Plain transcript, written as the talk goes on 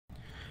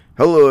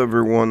Hello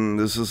everyone,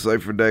 this is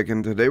Cipher,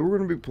 and today we're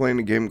going to be playing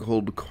a game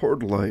called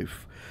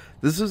Cardlife.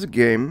 This is a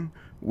game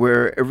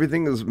where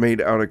everything is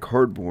made out of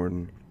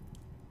cardboard,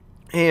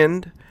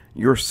 and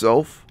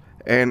yourself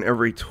and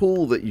every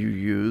tool that you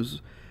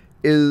use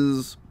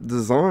is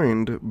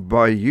designed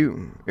by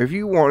you. If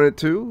you wanted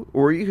to,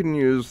 or you can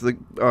use the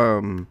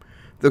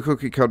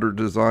cookie cutter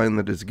design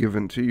that is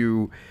given to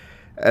you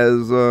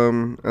as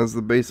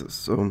the basis.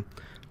 So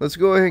let's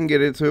go ahead and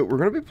get into it. We're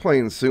going to be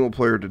playing single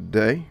player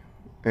today,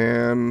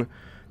 and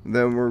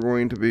then we're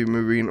going to be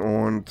moving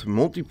on to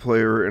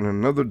multiplayer in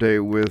another day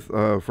with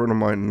a friend of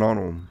mine,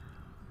 Nano.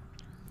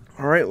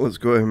 Alright, let's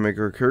go ahead and make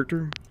our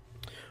character.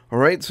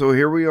 Alright, so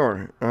here we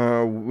are.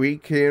 We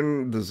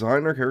can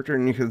design our character,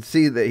 and you can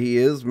see that he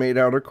is made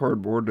out of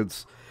cardboard.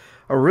 It's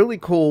a really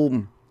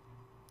cool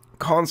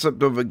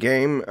concept of a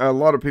game. A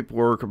lot of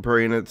people are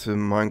comparing it to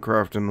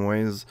Minecraft in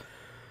ways,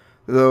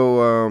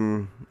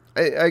 though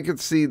I could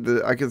see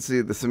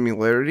the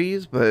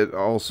similarities, but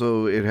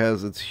also it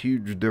has its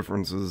huge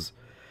differences.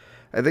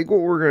 I think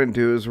what we're going to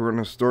do is we're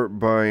going to start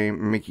by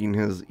making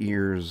his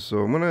ears. So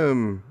I'm going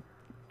to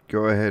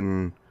go ahead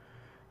and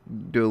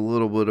do a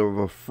little bit of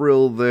a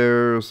frill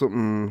there,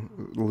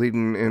 something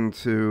leading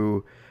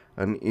into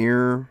an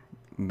ear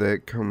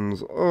that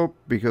comes up,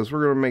 because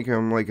we're going to make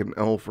him like an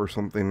elf or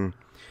something.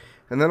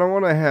 And then I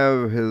want to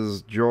have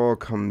his jaw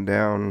come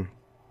down,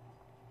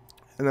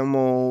 and then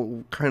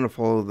we'll kind of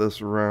follow this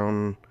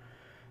around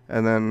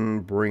and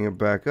then bring it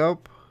back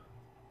up.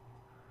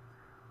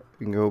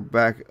 You can go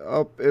back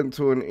up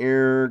into an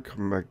ear,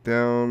 come back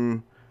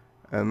down,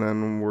 and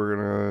then we're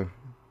gonna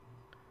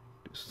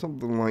do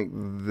something like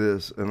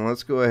this. And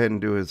let's go ahead and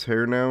do his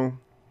hair now.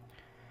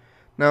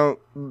 Now,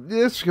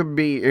 this could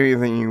be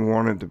anything you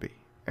want it to be.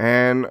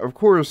 And of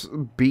course,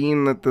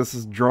 being that this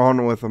is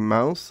drawn with a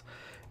mouse,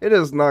 it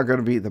is not going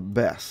to be the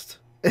best.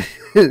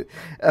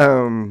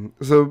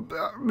 So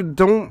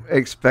don't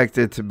expect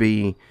it to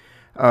be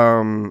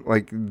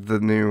like the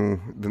new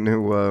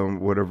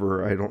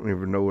whatever. I don't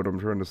even know what I'm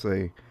trying to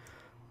say.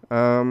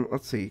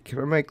 Let's see, can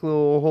I make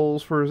little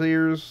holes for his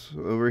ears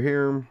over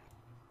here?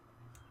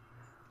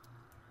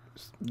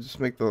 Just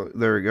make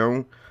there we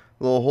go,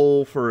 little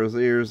hole for his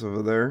ears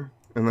over there.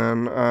 And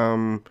then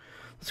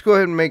let's go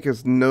ahead and make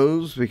his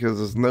nose, because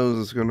his nose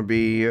is going to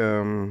be,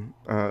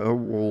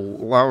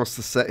 will allow us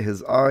to set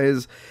his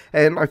eyes.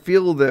 And I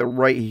feel that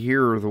right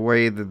here, the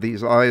way that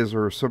these eyes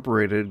are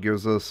separated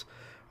gives us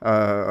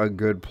a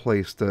good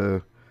place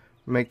to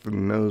make the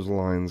nose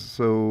lines.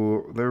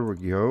 So there we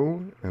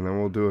go. And then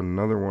we'll do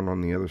another one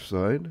on the other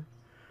side.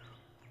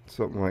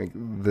 Something like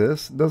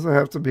this. Doesn't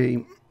have to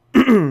be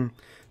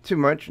too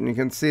much. And you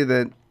can see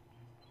that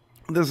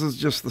this is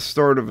just the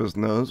start of his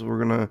nose.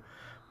 We're going to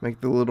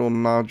make the little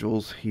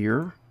nodules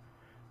here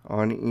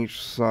on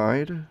each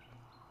side.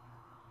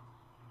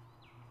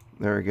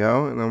 There we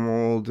go. And then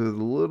we'll do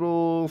the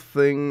little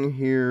thing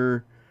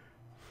here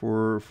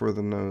for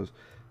the nose.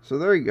 So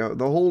there you go.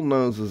 The whole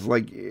nose is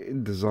like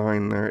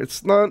designed there.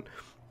 It's not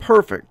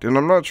perfect, and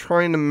I'm not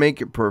trying to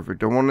make it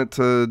perfect. I want it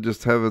to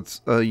just have its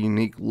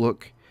unique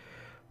look.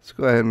 Let's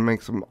go ahead and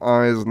make some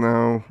eyes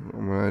now.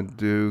 I'm going to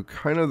do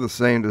kind of the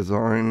same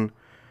design,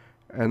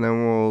 and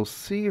then we'll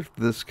see if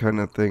this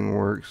kind of thing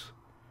works.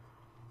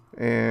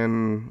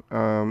 And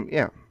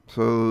yeah,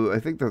 so I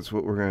think that's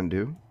what we're going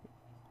to do.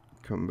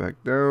 Come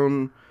back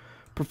down.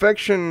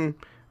 Perfection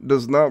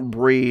does not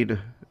breed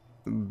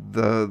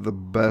the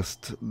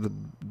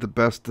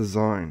best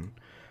design.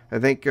 I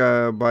think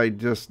by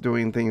just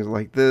doing things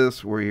like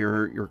this, where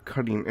you're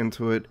cutting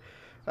into it,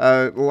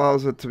 it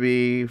allows it to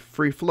be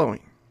free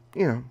flowing.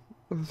 You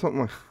know,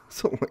 something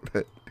like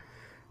that.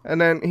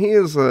 And then he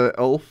is an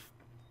elf,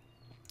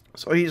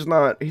 so he's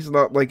not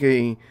like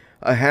a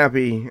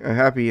happy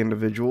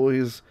individual.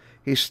 He's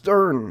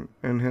stern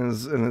in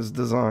his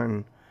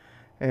design.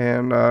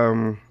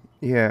 And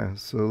yeah,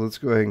 so let's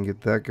go ahead and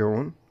get that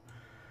going.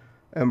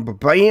 And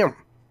bam!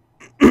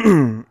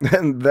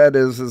 And that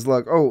is his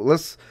luck. Oh,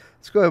 let's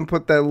go ahead and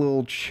put that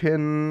little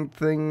chin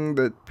thing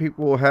that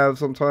people have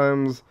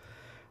sometimes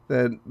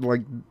that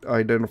like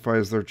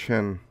identifies their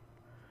chin.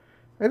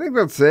 I think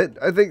that's it.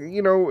 I think,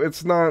 you know,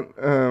 it's not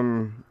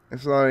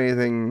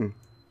anything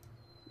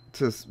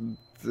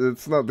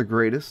it's not the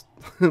greatest,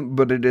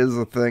 but it is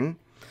a thing.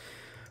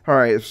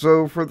 Alright,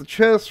 so for the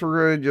chest,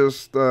 we're going to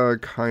just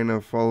kind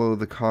of follow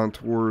the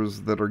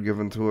contours that are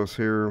given to us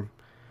here.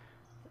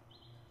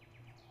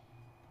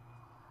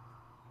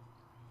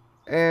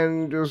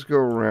 And just go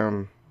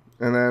around.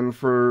 And then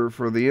for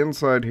the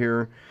inside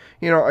here,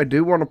 you know, I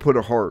do want to put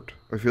a heart.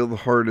 I feel the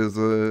heart is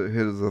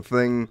a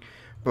thing,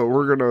 but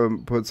we're going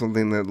to put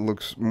something that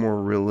looks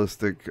more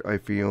realistic, I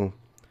feel.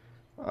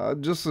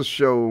 Just to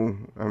show,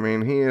 I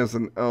mean, he is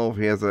an elf.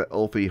 He has an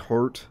elfy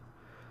heart.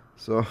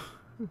 So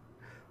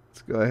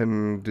let's go ahead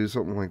and do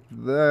something like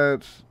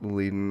that,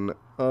 leading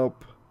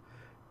up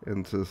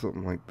into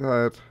something like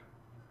that.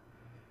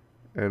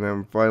 And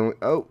then finally,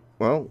 oh,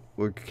 well,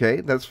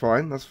 okay, that's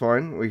fine,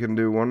 we can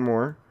do one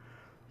more.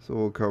 So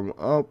we'll come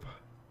up,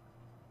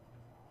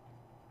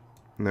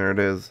 and there it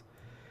is.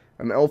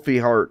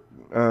 elfy heart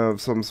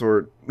of some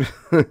sort.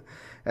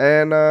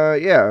 And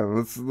yeah,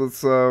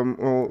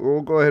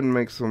 we'll go ahead and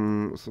make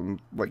some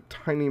like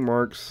tiny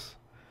marks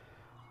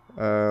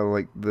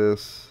like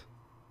this.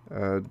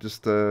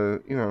 Just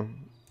you know,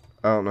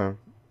 I don't know.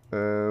 I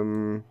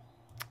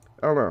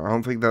don't know. I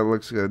don't think that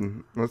looks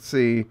good. Let's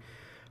see.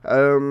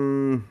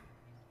 You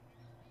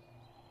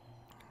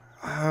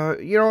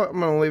know what? I'm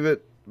gonna leave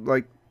it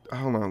like,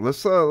 I don't know.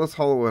 Let's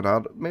hollow it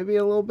out maybe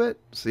a little bit.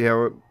 See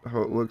how it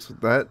looks with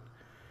that.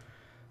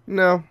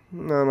 No,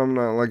 I'm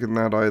not liking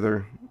that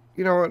either.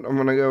 You know what? I'm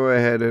gonna go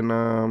ahead and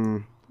I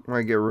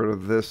might get rid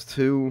of this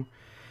too,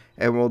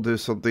 and we'll do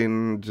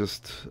something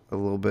just a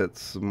little bit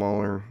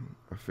smaller,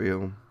 I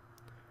feel.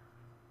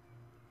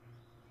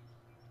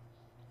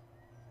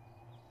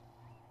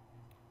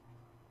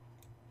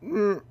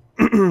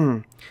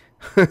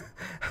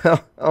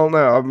 Oh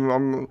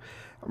no,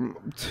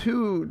 I'm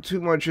too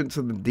much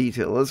into the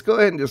detail. Let's go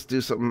ahead and just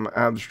do something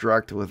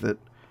abstract with it.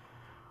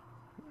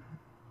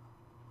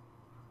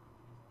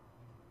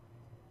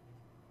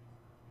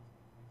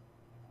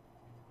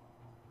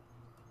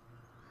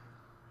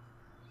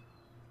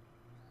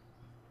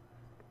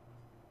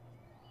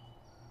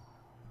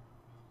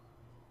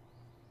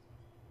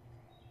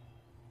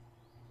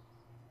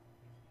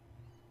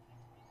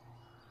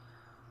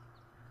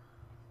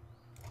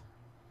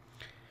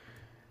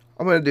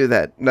 I'm gonna do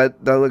that.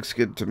 That looks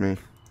good to me.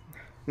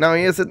 Now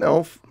he is an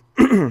elf.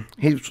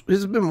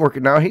 he's been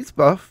working out. He's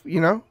buff. You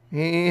know,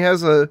 he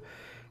has a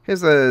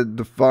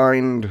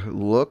defined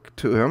look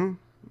to him.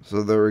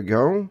 So there we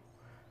go.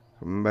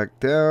 Come back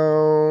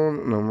down,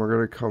 and then we're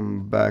gonna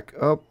come back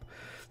up.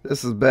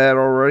 This is bad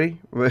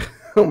already.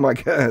 Oh my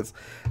god.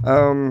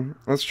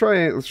 Let's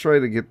try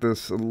to get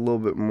this a little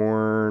bit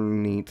more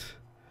neat.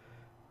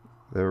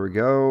 There we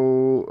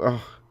go.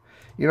 Oh.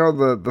 You know,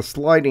 the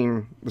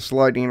sliding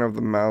of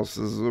the mouse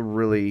is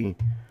really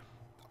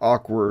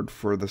awkward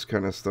for this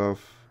kind of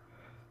stuff.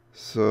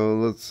 So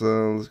let's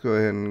go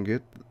ahead and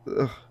get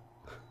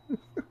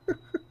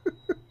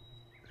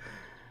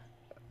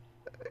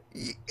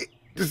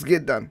just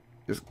get done.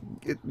 Just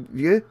get,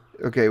 yeah.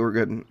 Okay, we're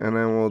good. And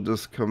then we'll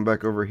just come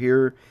back over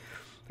here,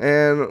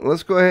 and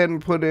let's go ahead and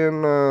put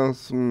in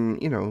some,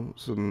 you know,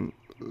 some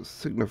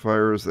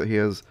signifiers that he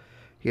has.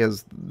 He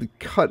has the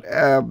cut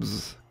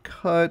abs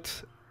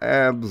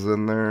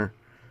in there.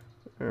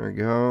 There we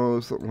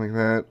go, something like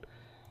that.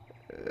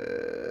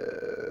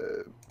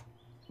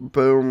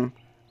 Boom.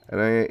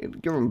 And I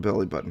give him a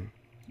belly button.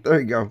 There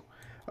you go.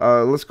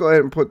 Let's go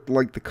ahead and put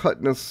like the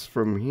cutness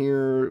from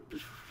here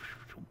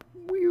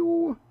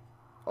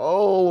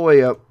all the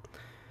way up.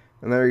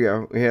 And there you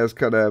go. He has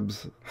cut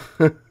abs.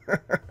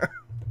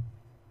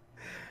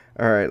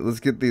 Alright,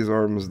 let's get these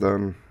arms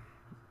done.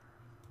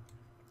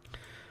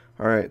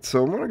 Alright,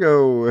 so I'm going to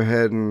go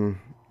ahead and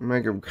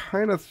make them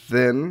kind of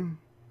thin.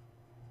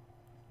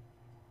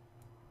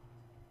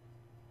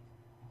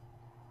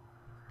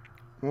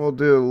 We'll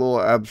do a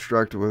little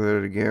abstract with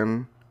it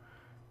again.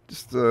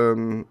 Just,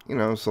 you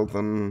know,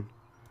 something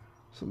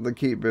to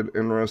keep it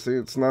interesting.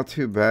 It's not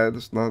too bad.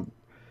 It's not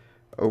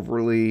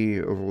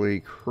overly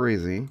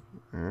crazy.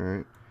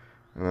 Alright.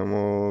 And then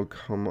we'll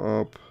come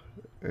up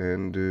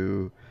and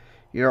do...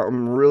 You know,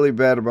 I'm really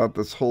bad about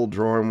this whole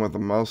drawing with the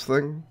mouse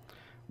thing.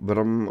 But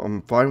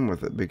I'm fine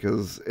with it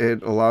because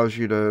it allows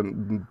you to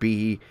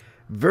be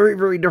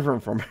very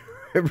different from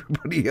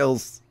everybody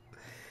else.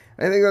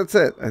 I think that's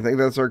it. I think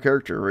that's our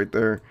character right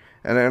there.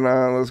 And then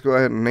let's go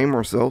ahead and name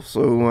ourselves.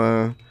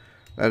 So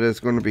that is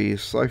going to be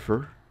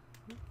Cipher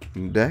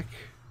Deck.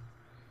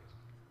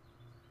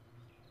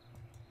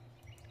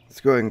 Let's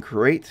go ahead and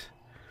create.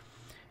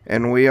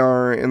 And we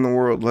are in the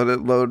world. Let it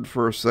load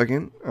for a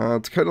second.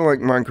 It's kind of like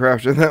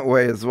Minecraft in that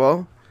way as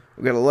well.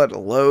 We gotta let it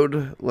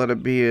load. Let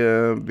it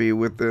be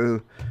with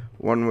the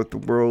one with the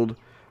world.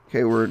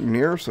 Okay, we're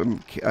near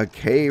a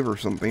cave or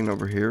something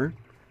over here.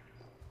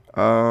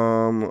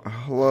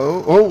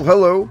 Hello. Oh,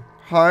 hello.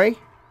 Hi.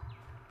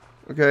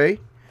 Okay.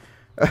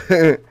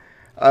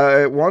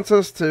 It wants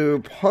us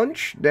to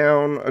punch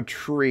down a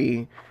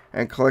tree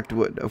and collect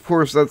wood. Of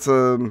course, that's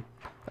a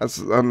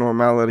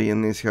normality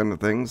in these kind of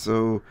things.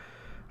 So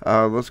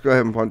let's go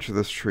ahead and punch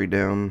this tree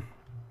down.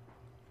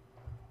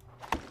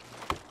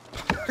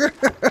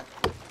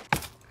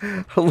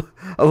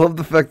 I love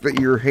the fact that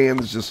your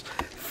hands just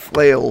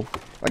flail.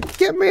 Like,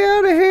 get me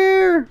out of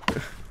here!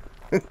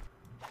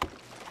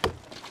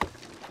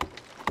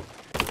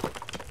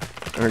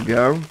 There we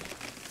go.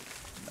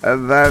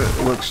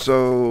 That looks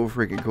so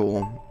freaking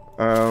cool.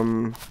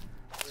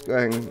 Let's go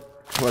ahead and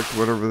collect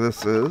whatever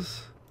this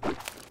is.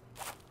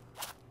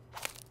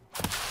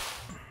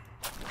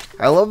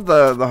 I love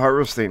the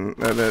harvesting,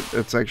 that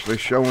it's actually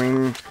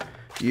showing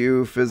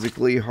you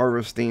physically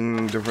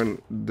harvesting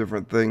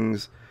different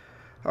things.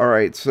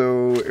 Alright,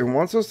 so it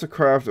wants us to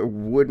craft a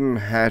wooden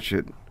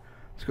hatchet.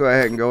 Let's go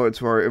ahead and go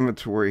into our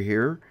inventory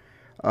here.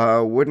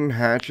 Wooden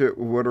hatchet,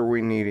 what are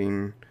we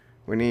needing?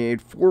 We need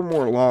 4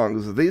 more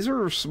logs. These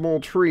are small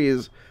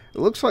trees. It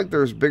looks like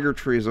there's bigger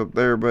trees up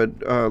there, but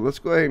let's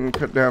go ahead and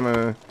cut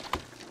down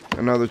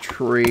another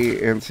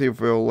tree and see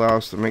if it'll allow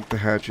us to make the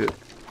hatchet.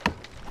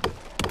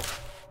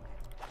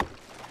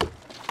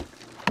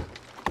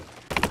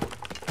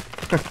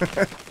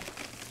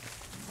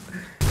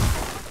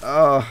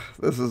 Oh,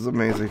 this is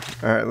amazing.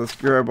 Alright, let's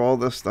grab all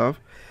this stuff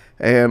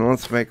and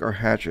let's make our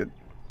hatchet.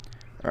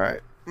 Alright,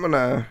 I'm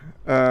gonna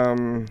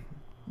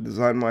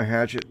design my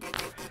hatchet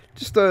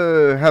just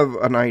to have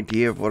an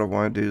idea of what I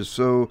want to do.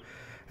 So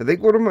I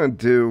think what I'm gonna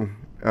do,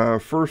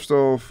 first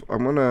off,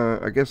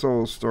 I guess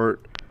I'll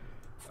start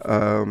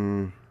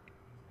trying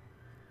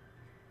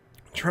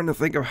to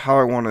think of how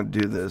I want to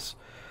do this.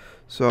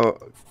 So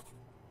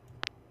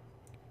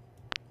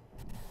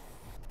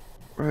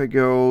I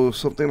go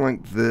something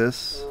like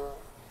this.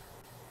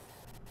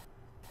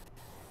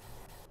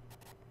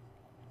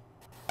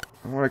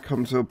 I want to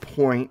come to a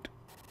point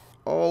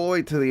all the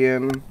way to the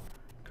end,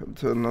 come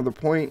to another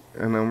point,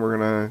 and then we're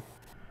gonna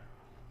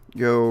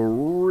go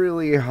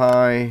really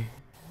high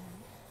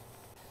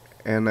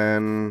and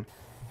then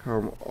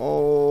come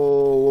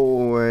all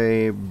the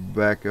way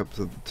back up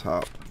to the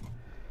top.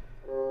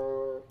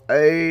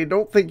 I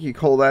don't think you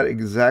call that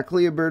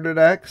exactly a bearded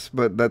axe,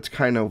 but that's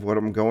kind of what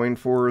I'm going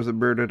for as a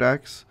bearded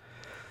axe.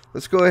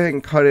 Let's go ahead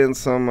and cut in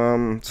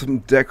some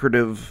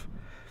decorative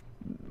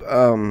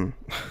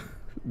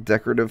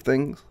decorative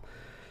things.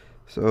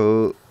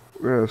 So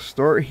we're gonna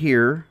start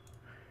here.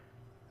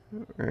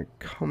 We're gonna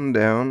come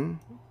down.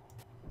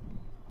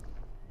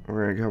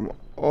 We're gonna come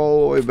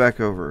all the way back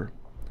over,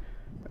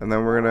 and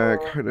then we're gonna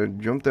kind of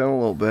jump down a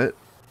little bit,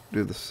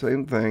 do the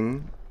same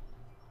thing.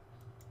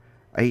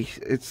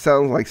 It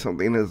sounds like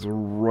something is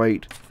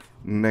right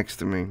next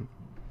to me.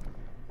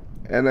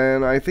 And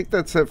then I think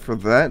that's it for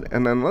that.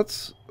 And then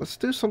let's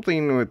do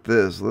something with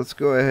this. Let's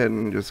go ahead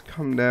and just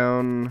come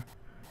down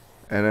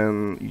and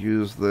then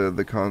use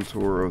the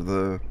contour of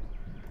the...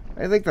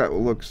 I think that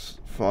looks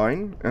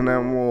fine. And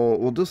then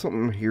we'll do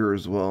something here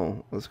as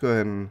well. Let's go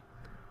ahead and...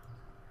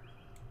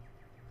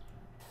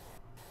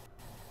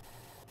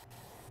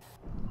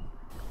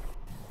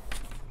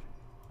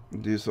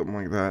 do something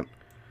like that.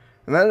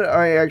 And that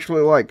I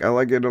actually like. I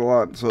like it a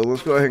lot. So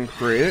let's go ahead and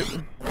create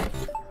it.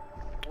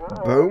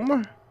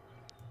 Boom.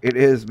 It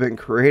has been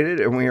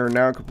created, and we are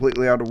now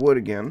completely out of wood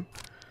again.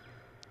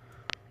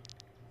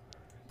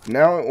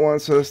 Now it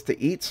wants us to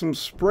eat some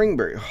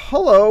springberry.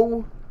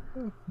 Hello,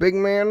 big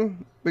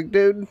man, big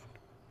dude.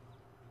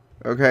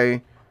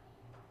 Okay.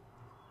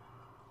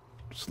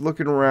 Just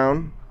looking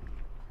around.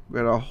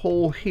 We got a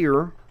hole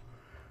here.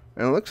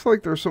 And it looks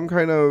like there's some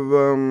kind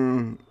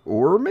of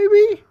ore,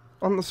 maybe,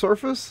 on the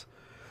surface.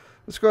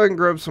 Let's go ahead and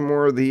grab some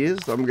more of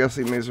these. I'm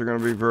guessing these are going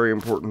to be very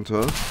important to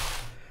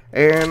us.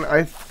 And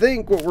I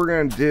think what we're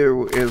going to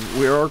do is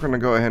we are going to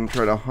go ahead and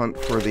try to hunt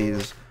for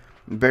these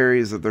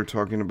berries that they're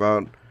talking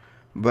about.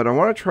 But I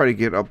want to try to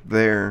get up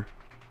there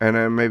and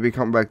then maybe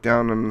come back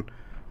down and,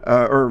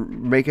 or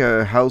make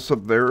a house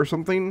up there or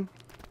something.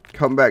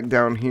 Come back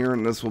down here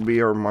and this will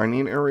be our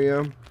mining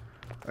area.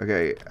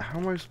 Okay, how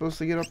am I supposed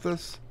to get up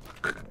this?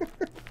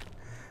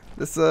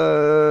 This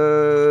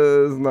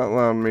is not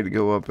allowing me to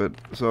go up it,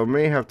 so I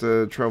may have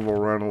to travel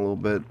around a little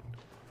bit.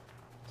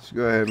 Let's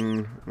go ahead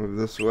and move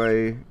this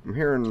way. I'm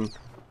hearing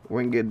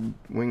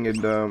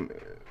winged,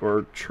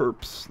 or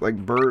chirps like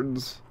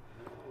birds.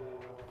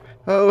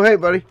 Oh, hey,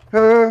 buddy.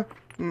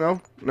 No.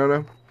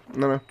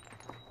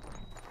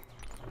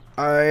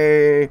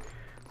 The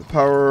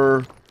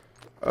power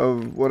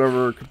of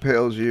whatever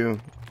compels you.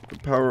 The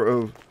power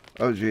of,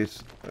 oh,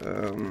 jeez.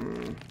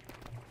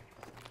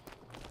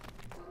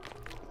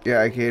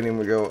 Yeah, I can't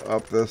even go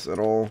up this at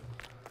all.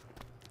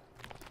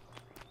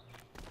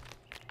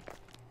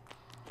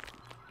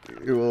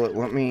 Will it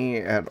let me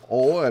at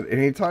all at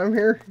any time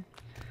here?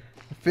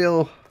 I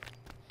feel...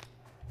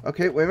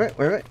 Okay, wait a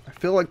minute. I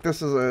feel like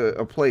this is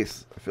a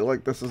place. I feel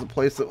like this is a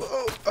place that...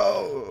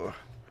 Oh!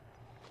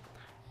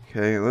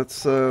 Okay,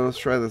 let's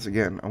try this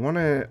again. I want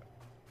to...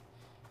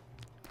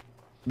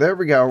 There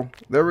we go.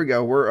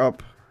 We're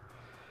up.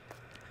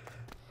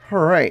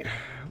 Alright.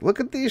 Look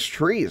at these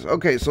trees.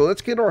 Okay, so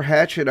let's get our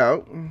hatchet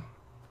out.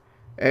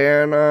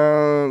 And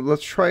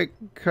let's try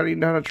cutting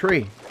down a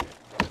tree.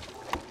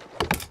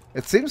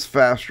 It seems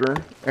faster.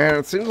 And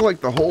it seems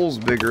like the hole's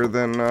bigger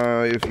than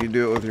if you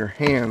do it with your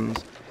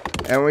hands.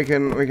 And we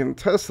can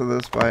test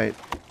this by...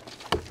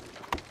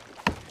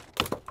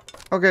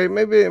 Okay,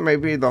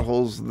 maybe the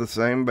hole's the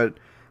same, but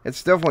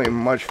it's definitely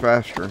much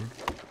faster.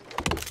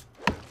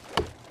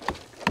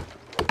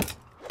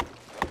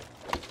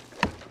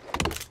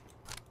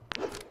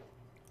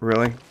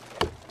 Really?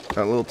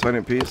 That little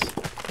tiny piece?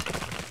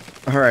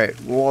 Alright,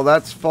 well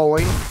that's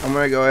falling. I'm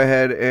gonna go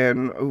ahead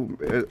and...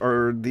 Ooh,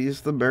 are these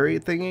the berry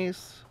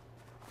thingies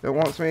that it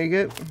wants me to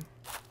get?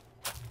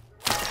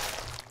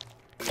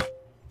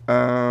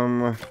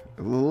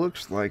 It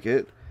looks like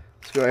it.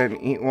 Let's go ahead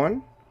and eat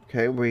one.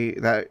 Okay,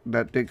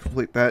 that did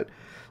complete that.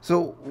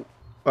 So,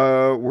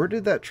 where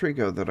did that tree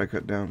go that I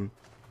cut down?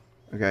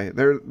 Okay,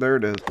 there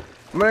it is.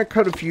 I'm gonna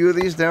cut a few of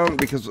these down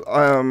because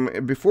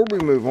before we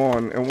move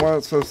on, it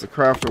wants us to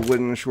craft a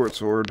wooden short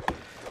sword.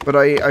 but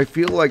I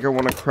feel like I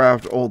want to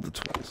craft all the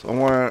tools. I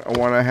want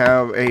to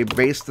have a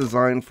base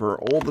design for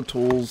all the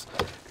tools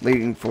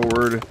leading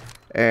forward,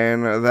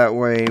 and that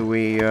way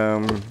we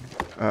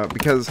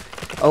because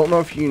I don't know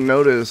if you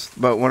noticed,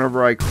 but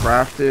whenever I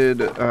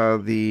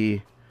crafted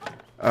the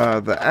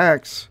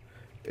axe,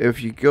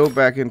 if you go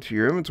back into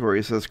your inventory,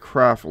 it says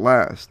craft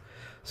last.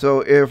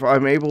 So if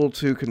I'm able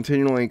to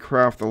continually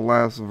craft the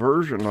last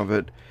version of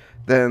it,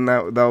 then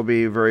that'll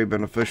be very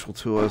beneficial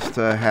to us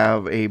to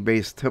have a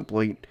base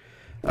template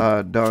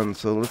done.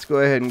 So let's go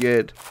ahead and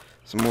get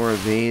some more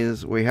of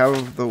these. We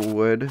have the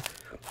wood.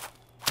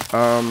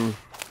 Here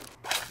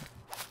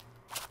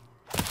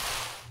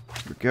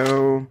we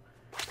go.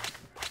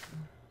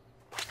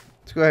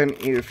 Let's go ahead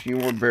and eat a few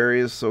more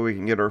berries so we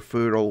can get our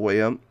food all the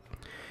way up.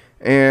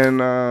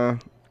 And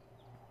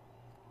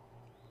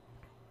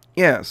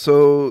yeah,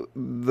 so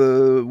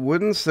the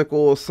wooden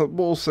sickle, a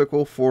simple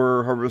sickle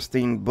for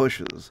harvesting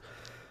bushes.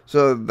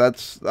 So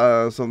that's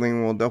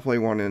something we'll definitely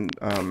want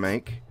to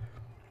make.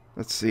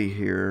 Let's see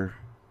here.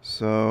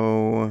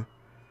 So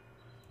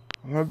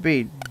I want to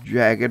be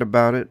jagged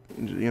about it.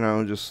 You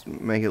know, just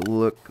make it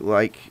look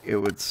like it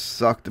would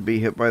suck to be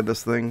hit by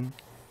this thing.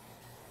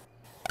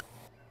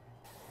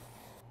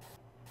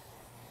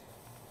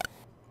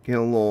 Get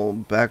a little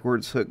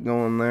backwards hook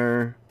going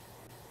there.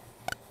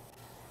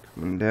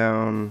 Coming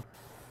down.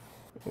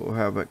 We'll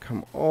have it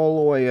come all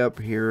the way up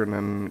here and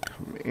then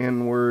come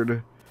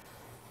inward.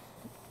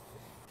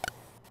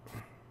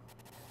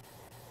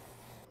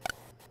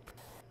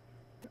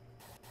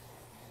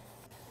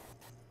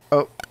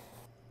 Oh.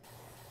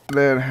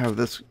 Then have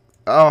this.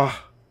 Oh,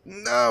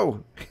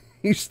 no!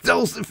 He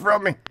stole it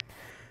from me!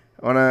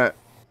 I wanna.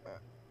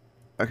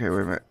 Okay,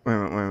 wait a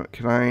minute.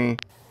 Can I.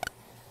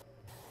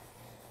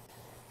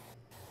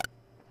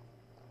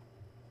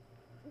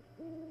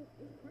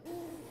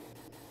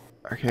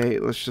 Okay,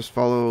 let's just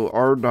follow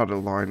our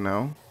dotted line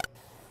now.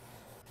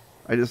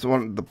 I just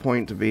want the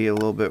point to be a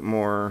little bit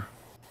more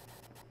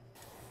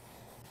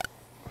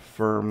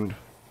affirmed.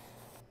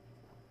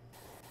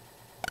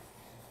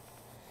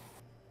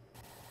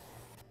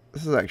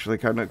 This is actually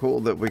kind of cool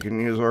that we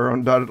can use our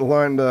own dotted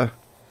line to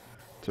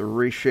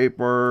reshape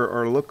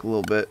our look a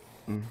little bit.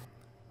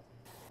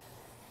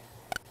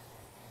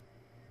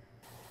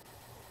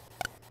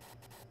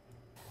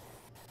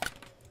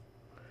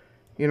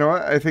 You know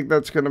what? I think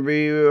that's going to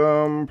be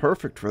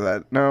perfect for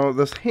that. Now,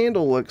 this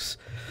handle looks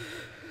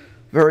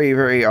very,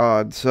 very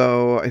odd.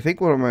 So, I think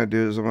what I'm going to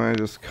do is I'm going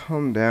to just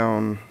come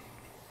down.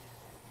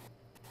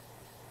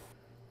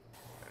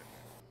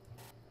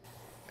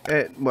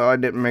 Well, I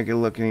didn't make it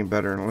look any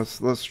better.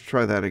 Let's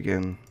try that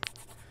again.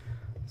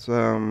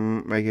 So,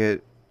 make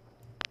it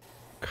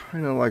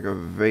kind of like a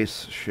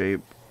vase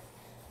shape.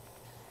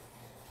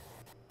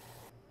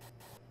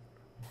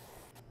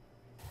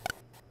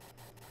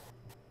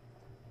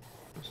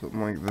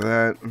 Something like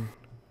that,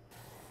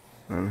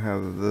 and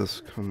have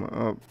this come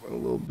up a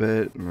little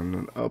bit, and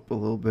then up a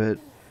little bit,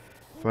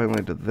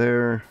 finally to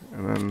there,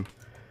 and then,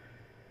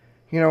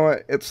 you know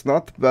what, it's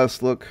not the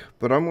best look,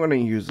 but I'm going to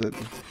use it.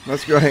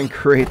 Let's go ahead and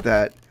create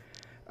that.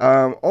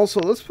 Also,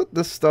 let's put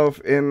this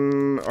stuff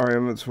in our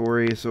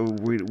inventory so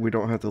we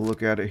don't have to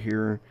look at it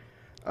here.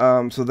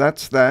 So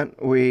that's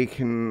that. We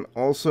can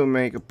also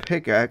make a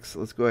pickaxe.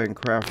 Let's go ahead and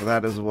craft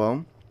that as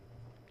well.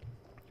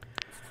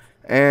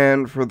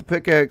 And for the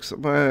pickaxe,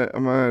 I'm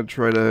gonna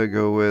try to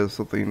go with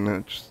something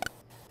that's,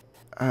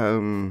 I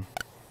don't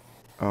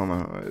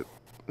know,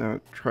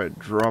 try to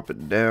drop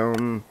it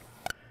down,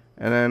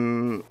 and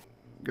then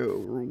go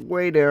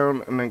way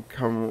down, and then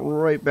come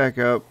right back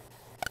up,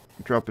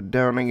 drop it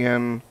down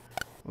again,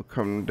 we'll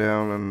come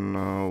down, and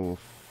we'll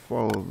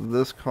follow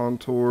this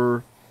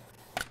contour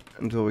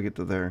until we get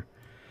to there.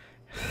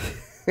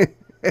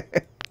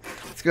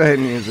 Let's go ahead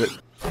and use it.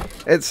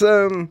 It's,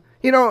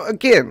 you know,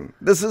 again,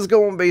 this is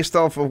going based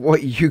off of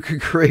what you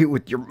could create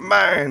with your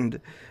mind.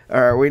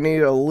 Alright, we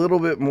need a little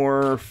bit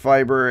more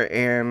fiber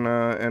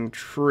and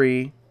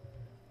tree.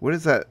 What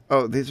is that?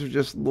 Oh, these are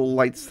just little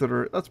lights that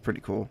are... That's pretty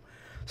cool.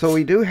 So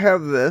we do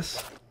have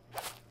this.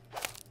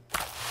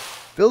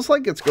 Feels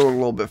like it's going a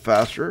little bit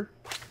faster.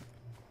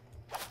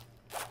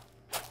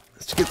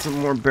 Let's get some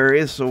more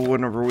berries so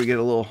whenever we get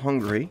a little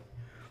hungry.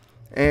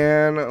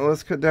 And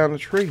let's cut down a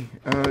tree.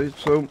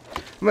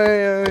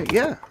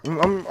 Yeah,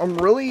 I'm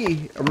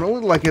really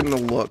liking the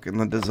look and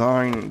the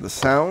design. The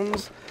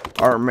sounds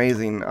are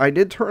amazing. I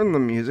did turn the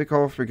music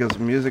off because the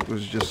music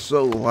was just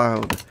so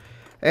loud.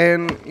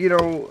 And you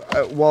know,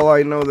 while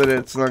I know that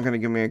it's not going to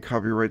give me a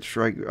copyright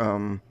strike,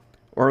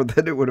 or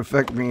that it would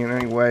affect me in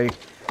any way,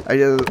 I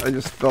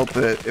just felt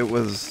that it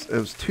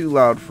was too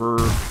loud for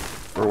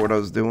what I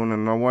was doing,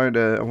 and I wanted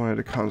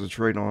to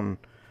concentrate on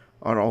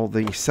all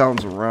the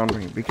sounds around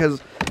me,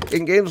 because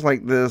in games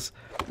like this,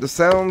 the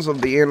sounds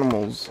of the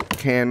animals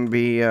can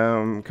be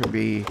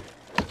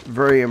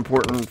very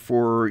important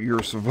for your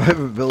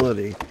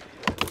survivability.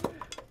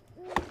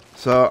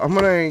 So I'm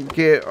gonna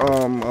get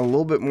a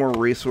little bit more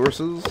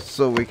resources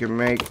so we can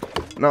make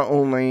not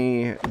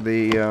only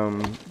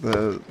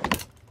the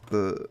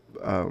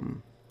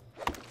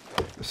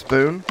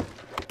spoon,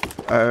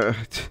 Uh,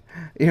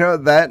 you know,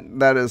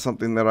 that is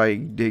something that I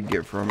did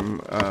get from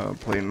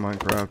playing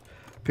Minecraft.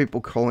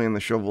 People calling the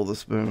shovel the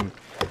spoon.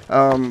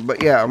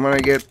 But yeah, I'm gonna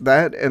get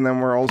that, and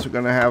then we're also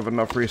gonna have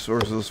enough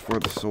resources for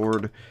the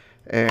sword,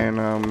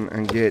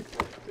 and get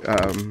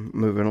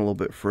moving a little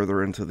bit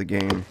further into the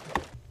game.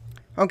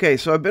 Okay,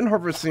 so I've been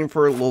harvesting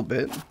for a little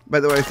bit. By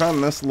the way, I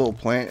found this little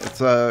plant. It's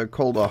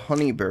called a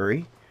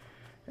honeyberry.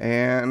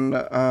 And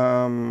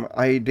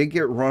I did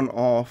get run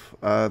off.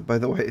 By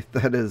the way,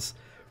 that is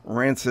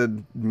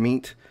rancid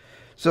meat.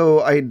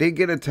 So I did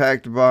get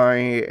attacked by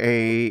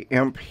a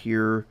imp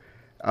here.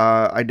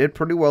 I did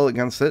pretty well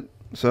against it.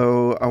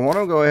 So I want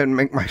to go ahead and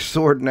make my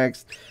sword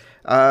next.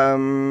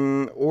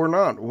 Or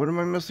not. What am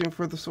I missing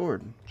for the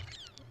sword?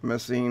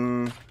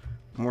 Missing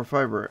more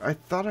fiber. I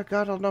thought I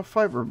got enough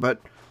fiber, but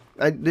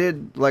I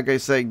did, like I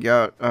said,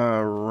 got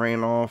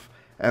ran off.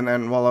 And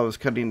then while I was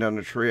cutting down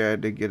the tree, I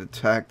did get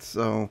attacked,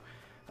 so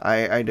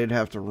I did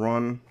have to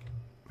run.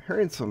 I'm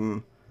hearing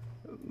some,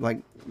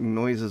 like,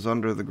 noises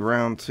under the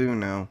ground, too,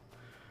 now.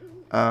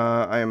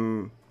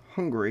 I'm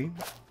hungry.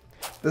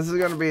 This is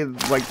gonna be,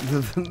 like,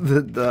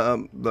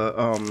 the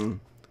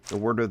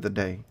word of the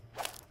day.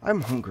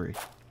 I'm hungry.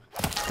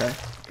 Okay.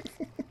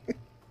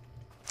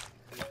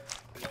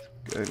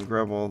 Go ahead and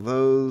grab all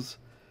those.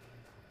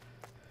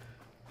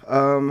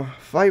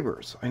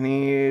 Fibers. I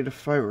need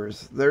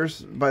fibers.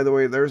 By the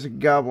way, there's a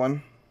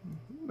goblin.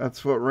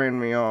 That's what ran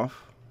me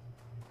off.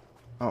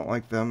 I don't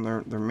like them.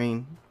 They're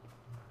mean.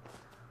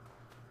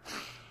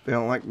 They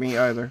don't like me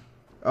either.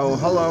 Oh,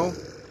 hello.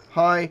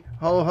 Hi.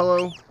 Oh,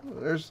 hello.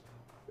 It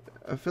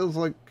feels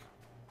like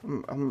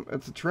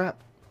it's a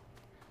trap.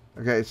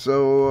 Okay,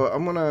 so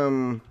I'm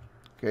gonna.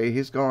 Okay,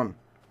 he's gone.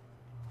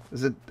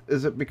 Is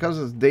it because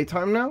it's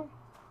daytime now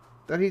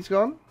that he's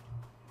gone?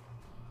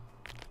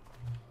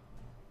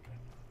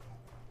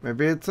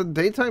 Maybe it's a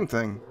daytime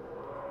thing.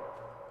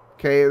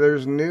 Okay,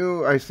 there's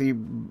I see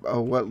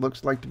what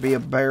looks like to be a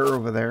bear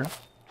over there.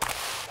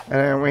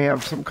 And we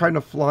have some kind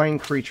of flying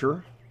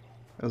creature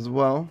as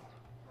well.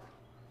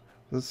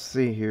 Let's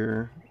see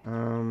here.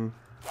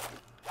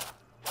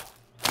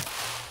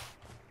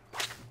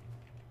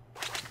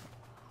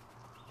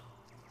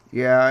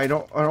 Yeah, I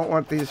don't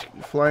want these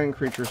flying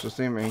creatures to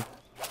see me.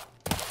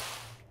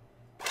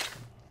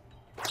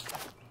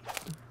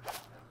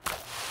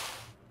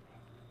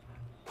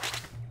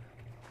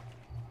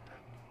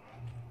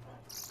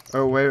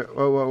 Oh, wait,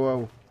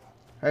 whoa.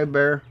 Hey,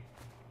 bear.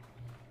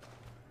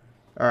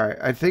 Alright,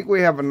 I think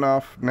we have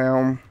enough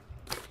now.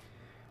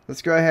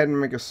 Let's go ahead and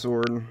make a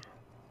sword.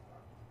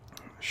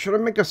 Should I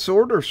make a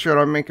sword or should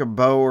I make a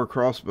bow or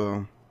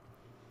crossbow?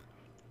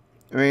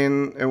 I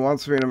mean, it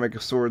wants me to make a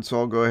sword, so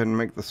I'll go ahead and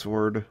make the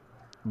sword.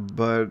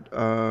 But,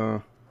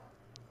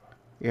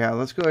 yeah,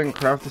 let's go ahead and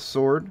craft the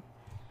sword.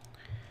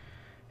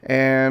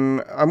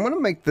 And I'm going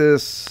to make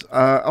this,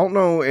 I don't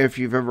know if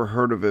you've ever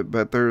heard of it,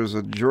 but there's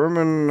a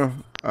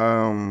German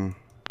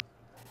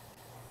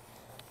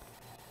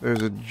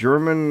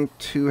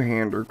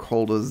two-hander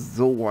called a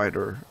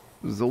Zillwider.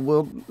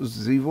 Zilwilder?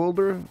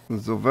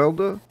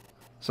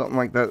 Something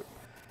like that.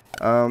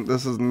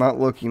 This is not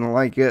looking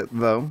like it,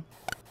 though.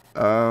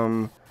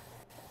 And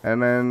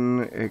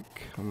then it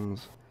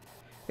comes...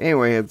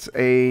 Anyway, it's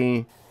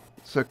a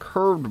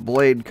curved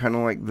blade, kind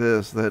of like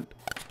this, that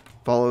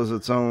follows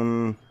its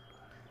own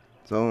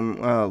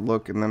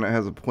look, and then it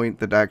has a point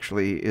that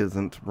actually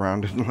isn't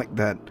rounded like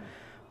that.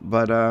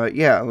 But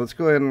yeah, let's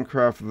go ahead and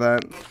craft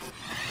that,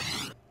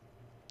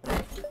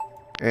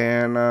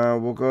 and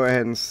we'll go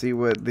ahead and see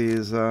what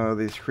these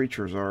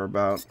creatures are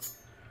about.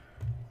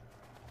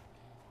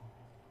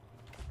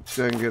 Let's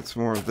go ahead and get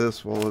some more of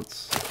this while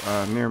it's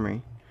near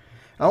me.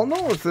 I don't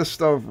know if this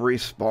stuff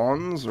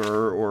respawns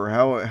or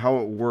how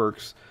it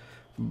works,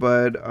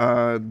 but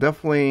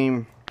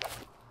definitely.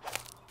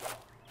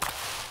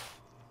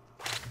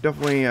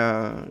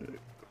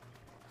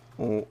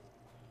 Well,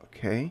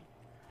 okay.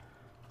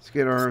 Let's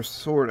get our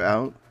sword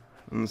out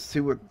and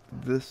see what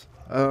this.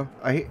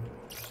 I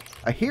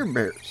hear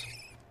bears.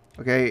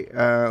 Okay.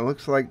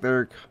 Looks like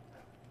they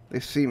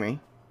see me.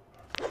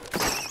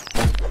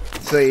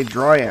 It's a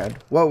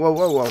dryad.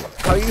 Whoa!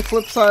 How do you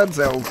flip sides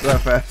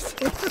that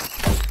fast?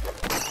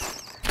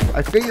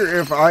 I figure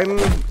if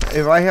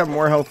I have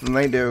more health than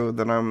they do,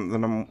 then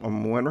I'm a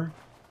winner.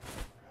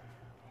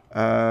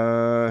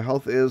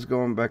 Health is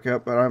going back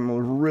up, but I'm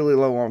really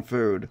low on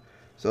food.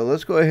 So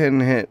let's go ahead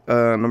and hit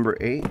number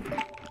 8.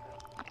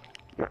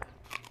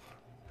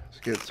 Let's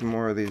get some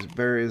more of these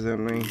berries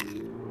in me.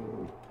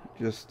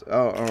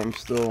 I'm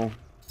still...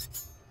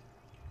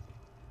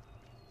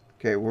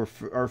 Okay,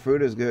 our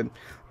food is good.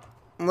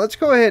 Let's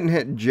go ahead and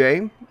hit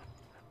J.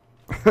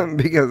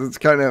 Because it's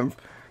kind of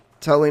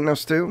telling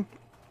us to.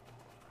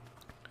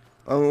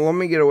 Let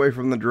me get away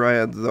from the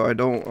dryads, though. I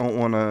don't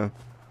want to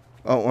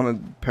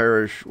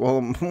perish while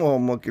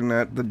I'm looking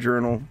at the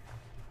journal.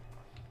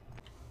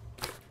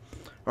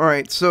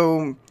 Alright,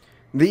 so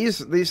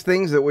these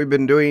things that we've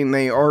been doing,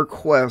 they are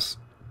quests.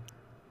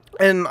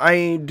 And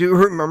I do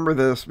remember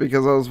this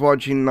because I was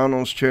watching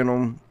Nano's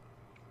channel.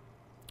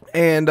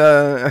 And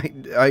I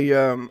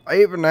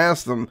even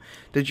asked them,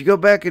 "Did you go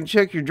back and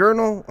check your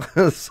journal?"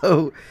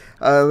 So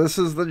this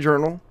is the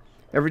journal.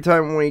 Every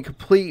time we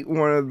complete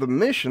one of the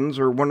missions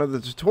or one of the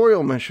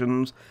tutorial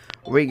missions,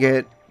 we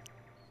get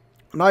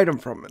an item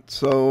from it.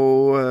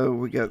 So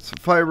we got some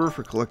fiber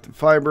for collecting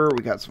fiber.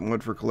 We got some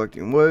wood for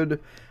collecting wood.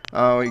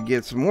 We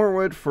get some more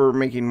wood for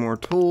making more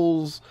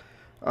tools.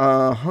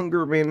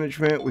 Hunger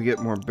management. We get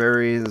more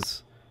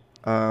berries,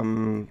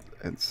 and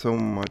so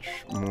much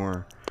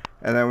more.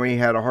 And then we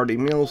had a hearty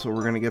meal, so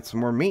we're gonna get some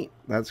more meat.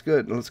 That's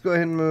good. Let's go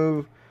ahead and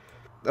move.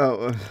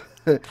 Oh,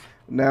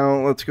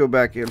 now let's go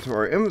back into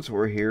our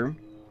inventory here.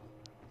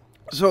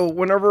 So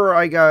whenever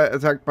I got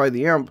attacked by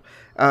the imp,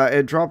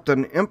 it dropped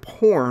an imp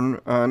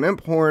horn. An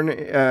imp horn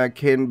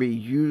can be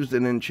used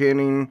in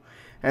enchanting,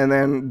 and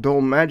then dull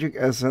magic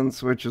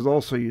essence, which is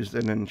also used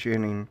in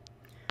enchanting.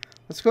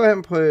 Let's go ahead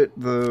and put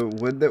the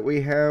wood that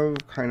we have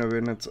kind of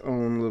in its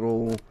own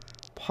little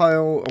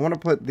pile. I want to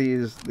put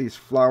these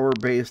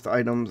flower-based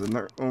items in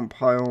their own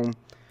pile.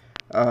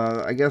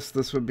 I guess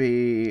this would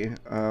be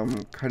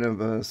kind of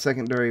a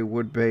secondary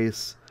wood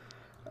base.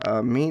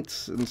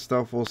 Meats and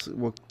stuff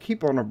we'll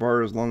keep on our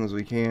bar as long as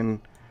we can,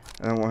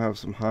 and we'll have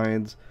some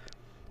hides.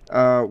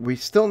 We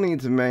still need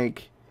to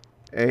make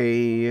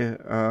a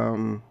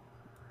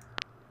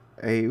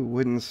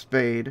wooden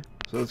spade,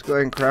 so let's go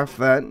ahead and craft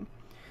that.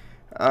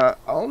 I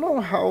don't know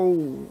how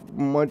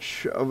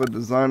much of a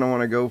design I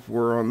want to go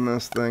for on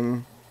this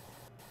thing,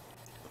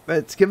 but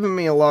it's giving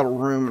me a lot of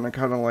room, and I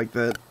kind of like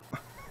that.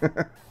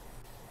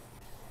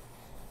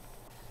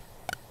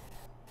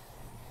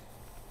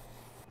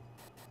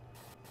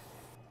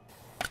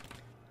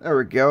 There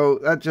we go.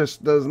 That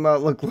just does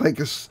not look like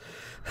a...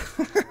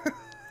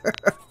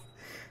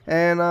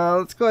 And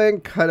let's go ahead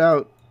and cut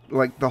out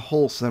like the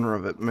whole center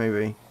of it,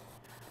 maybe.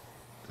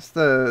 Just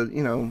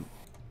you know,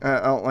 I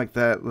don't like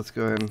that. Let's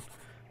go ahead and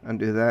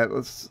undo that.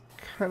 Let's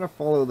kind of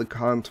follow the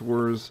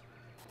contours.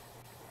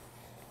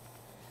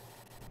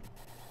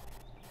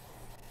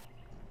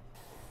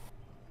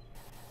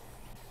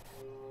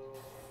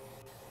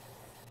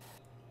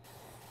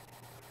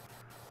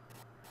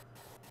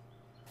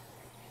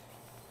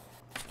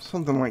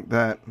 Something like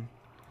that.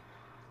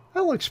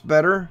 That looks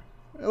better.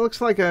 It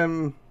looks like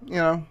you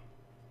know,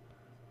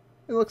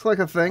 it looks like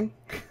a thing.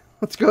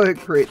 Let's go ahead and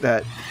create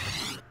that.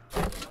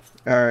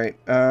 Alright,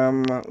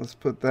 let's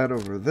put that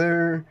over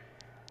there.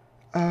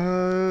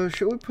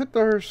 Should we put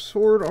our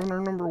sword on our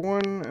number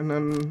 1 and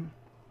then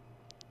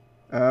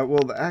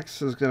well, the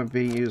axe is going to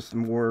be used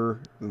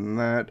more than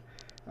that.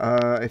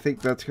 I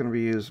think that's going to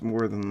be used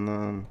more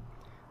than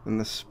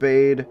the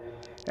spade.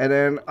 And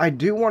then I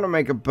do want to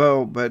make a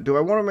bow, but do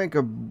I want to make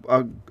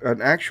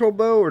an actual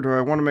bow or do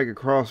I want to make a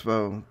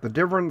crossbow? The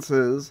difference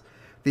is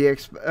the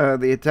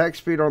attack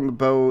speed on the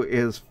bow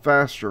is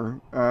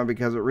faster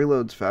because it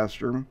reloads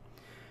faster,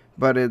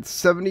 but it's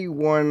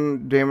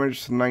 71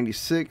 damage to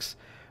 96.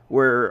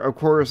 Where, of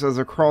course, as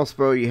a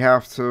crossbow, you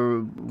have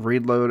to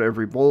reload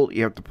every bolt.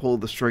 You have to pull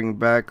the string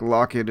back,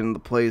 lock it into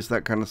place,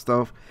 that kind of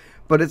stuff.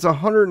 But it's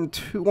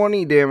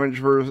 120 damage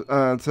to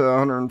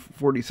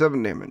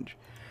 147 damage.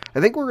 I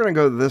think we're going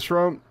to go this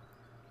route,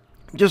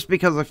 just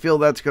because I feel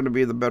that's going to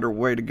be the better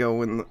way to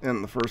go in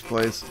the first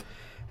place.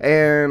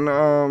 And,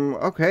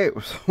 okay,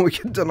 so we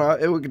can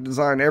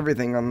design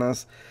everything on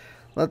this.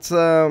 Let's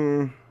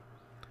go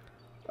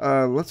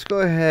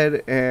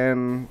ahead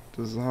and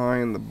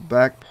design the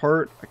back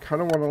part. I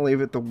kind of want to leave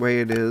it the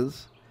way it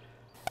is.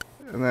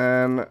 And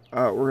then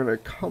we're going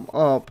to come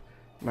up,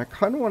 and I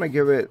kind of want to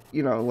give it,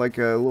 you know, like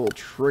a little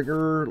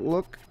trigger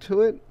look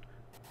to it.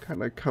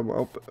 Kind of come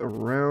up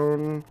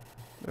around.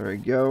 There we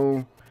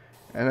go.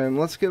 And then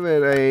let's give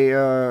it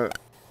a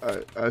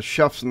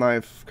chef's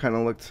knife kind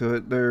of look to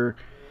it there.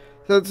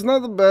 So it's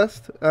not the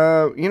best.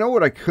 You know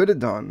what I could have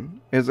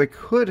done is I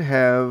could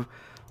have...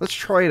 Let's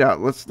try it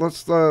out. Let's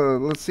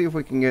see if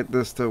we can get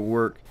this to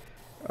work.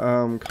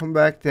 Come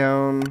back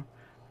down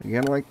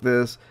again like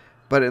this,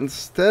 but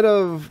instead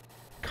of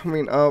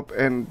coming up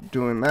and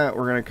doing that,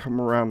 we're gonna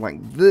come around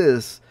like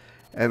this,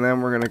 and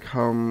then we're gonna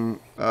come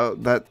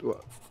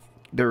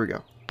there we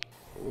go.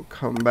 We'll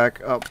come back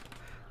up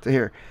to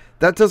here.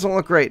 That doesn't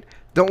look great.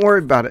 Don't worry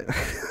about it.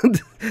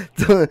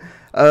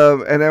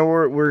 And then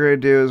what we're gonna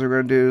do is we're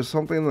gonna do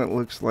something that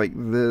looks like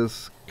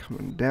this,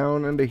 coming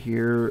down into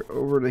here,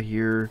 over to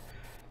here.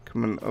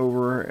 Coming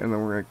over, and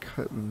then we're going to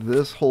cut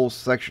this whole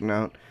section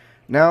out.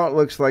 Now it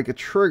looks like a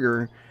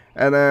trigger,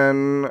 and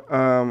then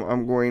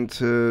I'm going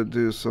to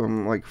do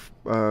some like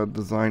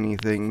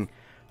designy thing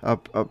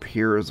up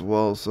here as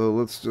well. So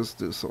let's just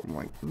do something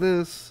like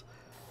this.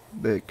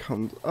 That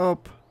comes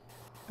up,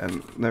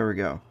 and there we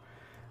go.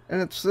 And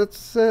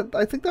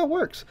I think that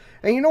works.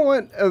 And you know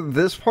what?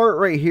 This part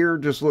right here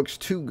just looks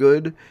too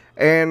good,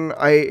 and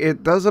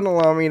it doesn't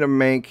allow me to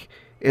make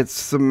it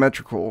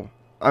symmetrical.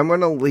 I'm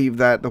going to leave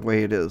that the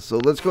way it is. So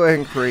let's go ahead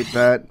and create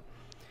that.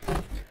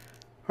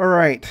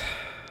 Alright.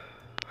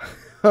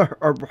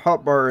 Our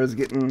hotbar is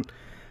getting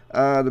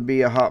to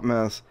be a hot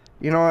mess.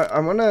 You know what?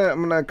 I'm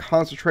gonna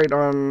concentrate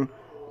on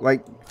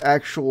like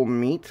actual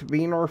meat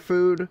being our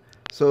food.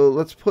 So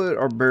let's put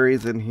our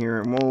berries in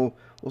here, and we'll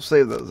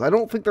save those. I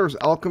don't think there's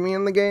alchemy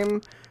in the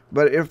game,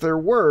 but if there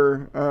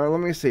were, let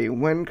me see.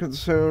 When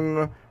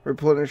consumed,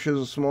 replenishes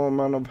a small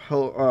amount of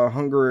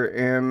hunger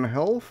and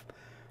health.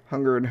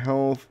 Hunger and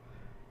health.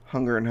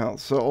 Hunger and health.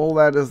 So all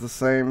that is the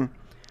same.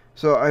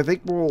 So I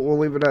think we'll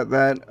leave it at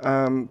that.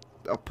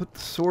 I'll put the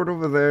sword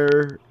over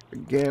there.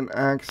 Again,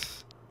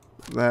 axe.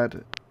 That.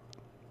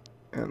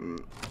 And...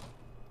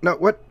 No,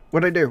 what?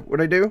 What'd I do?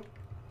 What'd I do?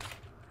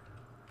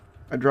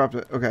 I dropped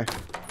it. Okay.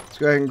 Let's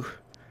go ahead and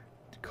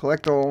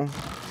collect all.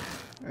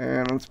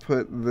 And let's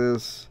put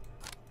this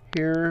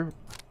here.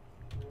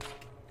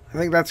 I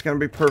think that's going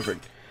to be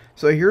perfect.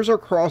 So here's our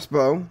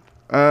crossbow.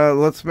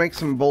 Let's make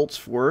some bolts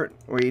for it.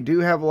 We do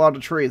have a lot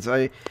of trees.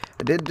 I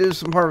did do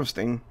some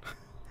harvesting.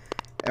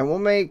 And we'll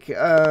make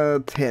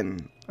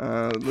 10.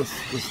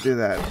 Let's do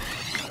that.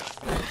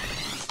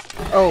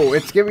 Oh,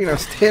 it's giving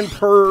us 10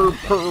 per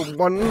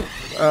one.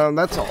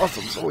 That's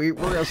awesome. So we're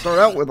going to start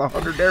out with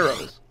 100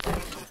 arrows.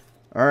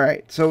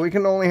 Alright, so we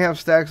can only have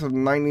stacks of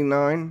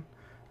 99.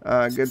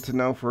 Good to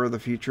know for the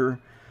future.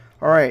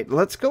 Alright,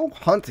 let's go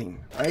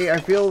hunting. I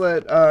feel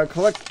that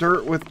collect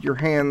dirt with your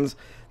hands,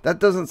 that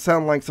doesn't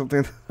sound like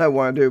something that I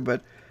want to do,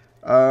 but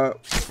oh,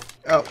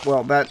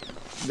 well, that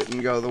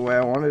didn't go the way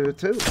I wanted it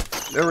to.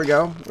 There we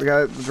go. We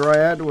got the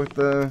dryad with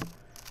the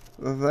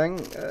thing.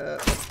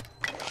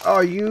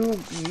 Oh, you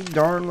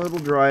darn little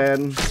dryad.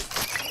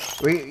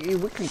 We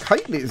can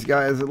kite these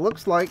guys, it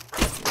looks like.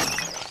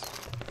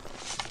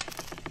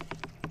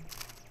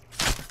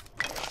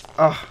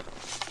 Ah.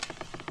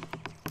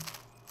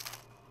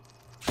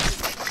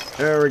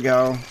 There we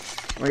go.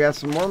 We got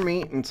some more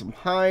meat and some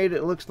hide,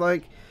 it looks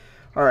like.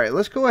 Alright,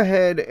 let's go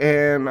ahead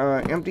and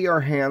empty our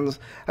hands.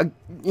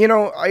 You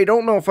know, I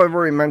don't know if I've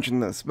already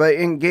mentioned this, but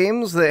in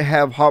games that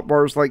have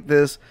hotbars like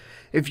this,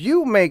 if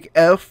you make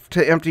F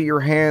to empty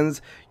your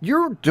hands,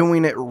 you're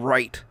doing it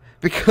right.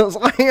 Because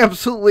I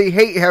absolutely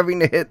hate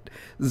having to hit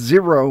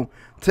 0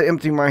 to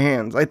empty my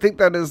hands. I think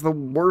that is the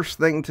worst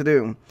thing to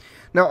do.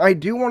 Now, I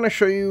do want to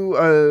show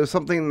you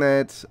something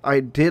that I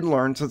did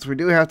learn, since we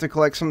do have to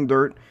collect some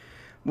dirt.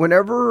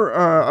 Whenever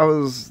I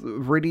was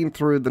reading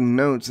through the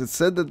notes, it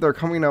said that they're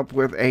coming up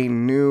with a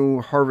new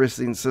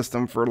harvesting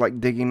system for,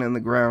 like, digging in the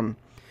ground.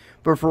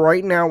 But for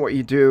right now, what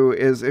you do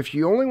is, if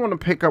you only want to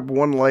pick up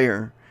one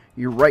layer,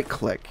 you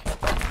right-click.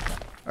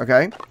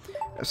 Okay?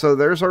 So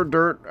there's our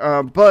dirt.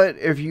 But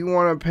if you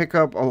want to pick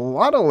up a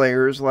lot of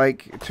layers,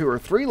 like 2 or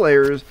 3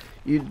 layers,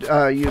 you'd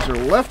use your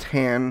left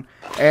hand,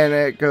 and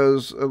it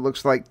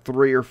looks like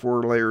 3 or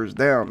 4 layers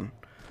down.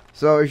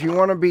 So if you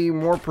want to be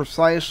more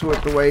precise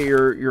with the way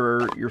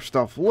your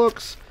stuff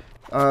looks,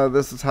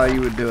 this is how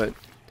you would do it.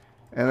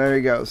 And there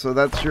you go. So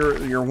that's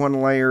your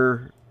one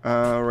layer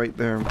right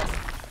there.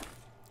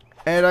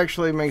 And it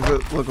actually makes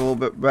it look a little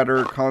bit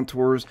better,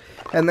 contours.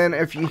 And then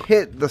if you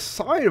hit the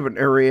side of an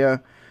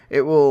area,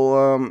 it will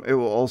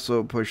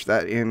also push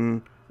that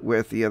in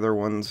with the other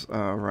ones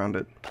around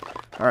it.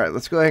 Alright,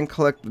 let's go ahead and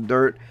collect the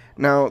dirt.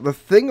 Now, the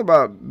thing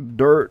about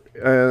dirt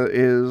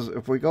is,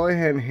 if we go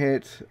ahead and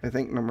hit, I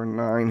think, number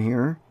 9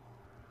 here.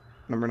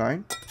 Number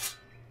 9.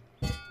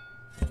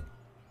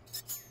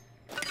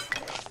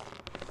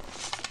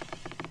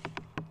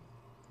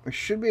 We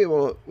should be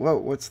able to... Whoa,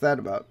 what's that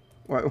about?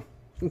 What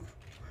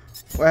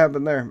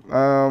happened there?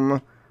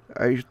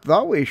 I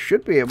thought we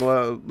should be able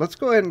to... Let's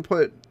go ahead and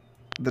put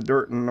the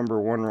dirt in number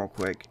 1 real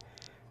quick.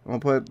 We'll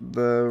put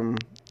the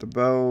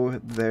bow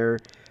there.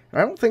 I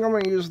don't think I'm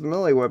going to use the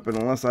melee weapon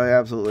unless I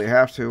absolutely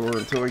have to, or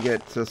until we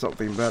get to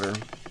something better.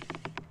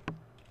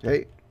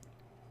 Okay.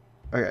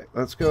 Okay,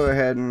 let's go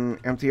ahead and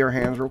empty our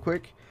hands real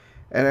quick.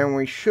 And then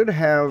we should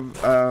have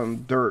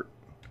dirt.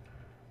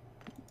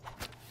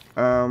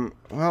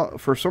 Well,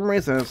 for some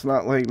reason it's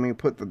not letting me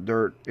put the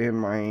dirt in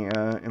my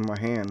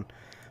hand.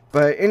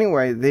 But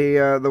anyway,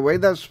 the way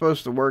that's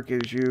supposed to work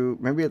is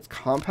maybe it's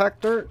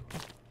compact dirt?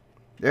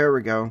 There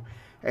we go.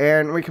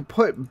 And we can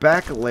put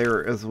back a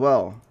layer as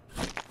well.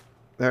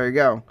 There you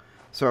go.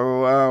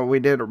 So we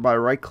did it by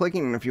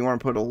right-clicking, and if you want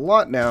to put a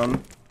lot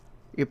down,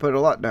 you put a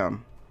lot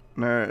down.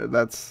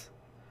 That's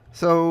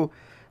so.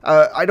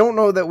 I don't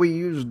know that we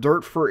use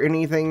dirt for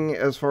anything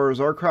as far as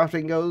our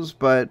crafting goes,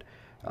 but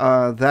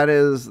that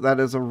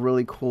is a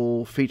really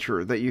cool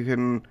feature that you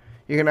can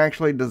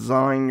actually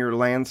design your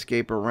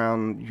landscape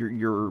around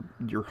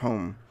your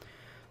home.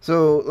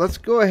 So let's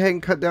go ahead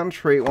and cut down a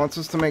tree. It wants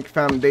us to make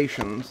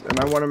foundations, and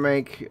I want to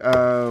make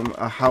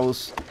a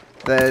house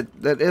that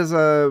is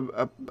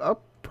a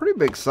pretty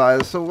big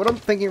size. So what I'm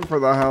thinking for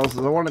the house is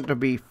I want it to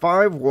be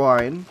 5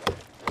 wide,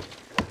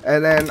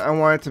 and then I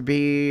want it to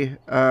be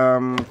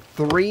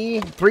 3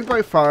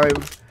 by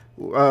 5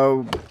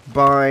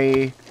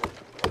 by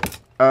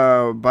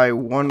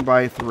 1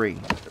 by 3.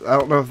 I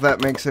don't know if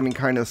that makes any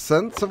kind of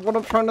sense of what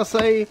I'm trying to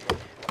say,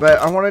 but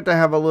I want it to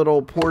have a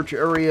little porch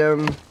area,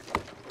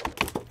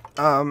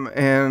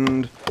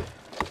 and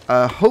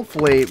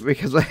hopefully,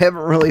 because I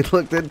haven't really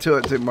looked into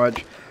it too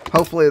much,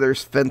 hopefully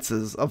there's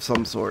fences of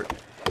some sort,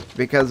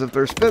 because if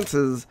there's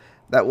fences,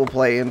 that will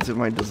play into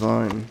my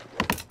design.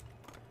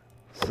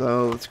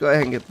 So let's go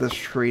ahead and get this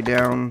tree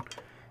down.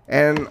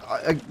 And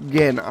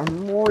again,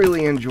 I'm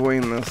really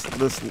enjoying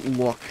this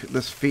look,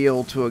 this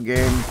feel to a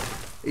game.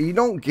 You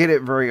don't get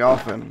it very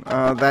often.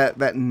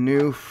 That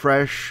new,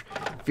 fresh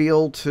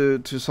feel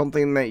to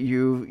something that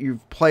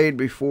you've played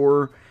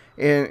before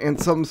in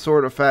some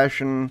sort of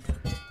fashion.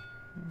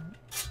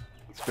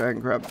 Let's go ahead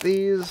and grab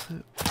these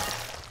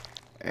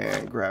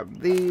and grab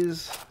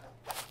these.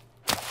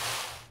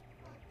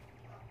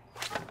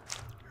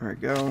 There we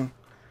go.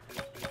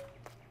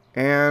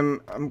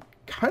 And I'm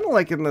kind of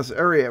liking this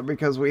area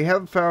because we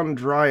have found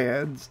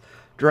dryads.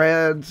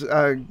 Dryads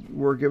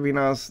were giving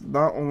us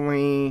not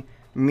only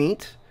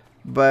meat,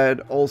 but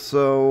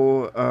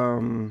also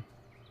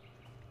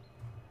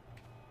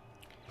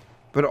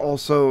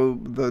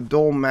the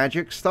dull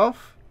magic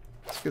stuff.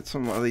 Let's get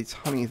some of these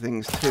honey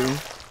things too.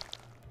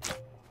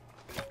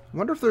 I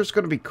wonder if there's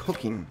going to be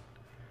cooking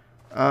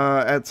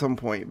at some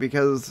point,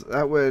 because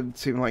that would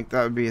seem like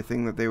that would be a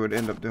thing that they would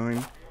end up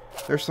doing.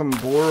 There's some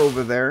boar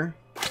over there.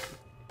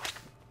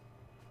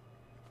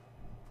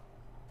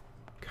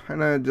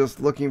 Kind of just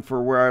looking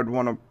for where I'd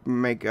want to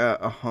make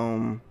a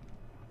home.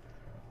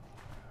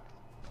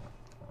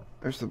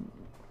 There's some...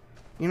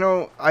 You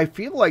know, I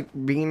feel like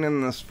being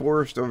in this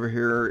forest over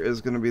here is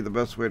going to be the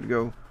best way to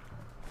go.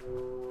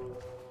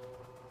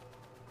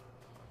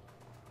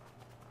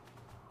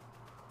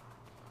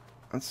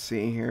 Let's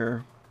see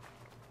here.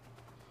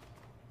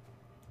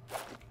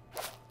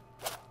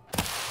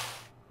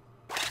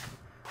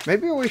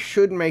 Maybe we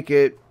should make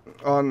it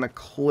on the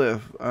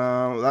cliff.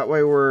 That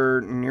way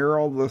we're near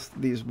all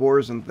these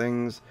boars and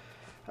things.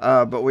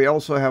 But we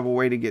also have a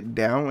way to get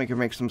down. We can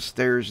make some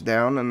stairs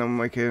down, and then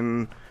we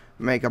can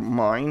make a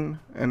mine,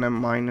 and then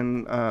mine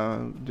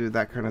and do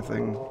that kind of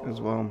thing as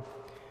well.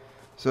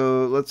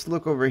 So let's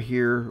look over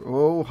here.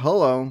 Oh,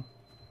 hello.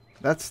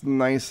 That's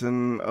nice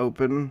and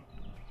open.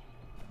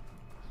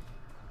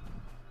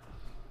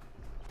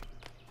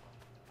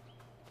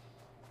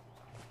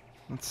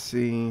 Let's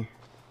see.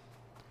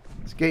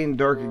 It's getting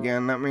dark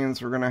again. That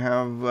means we're gonna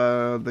have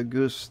the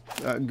goose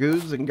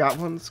and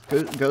goblins,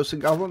 ghosts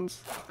and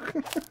goblins.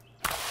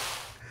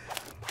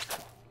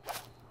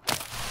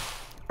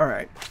 All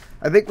right,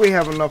 I think we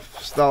have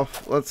enough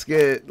stuff. Let's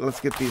get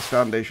these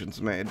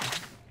foundations made.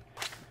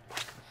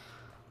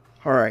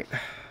 All right,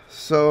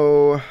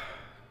 so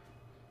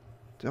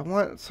do I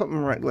want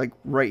something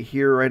right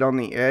here, right on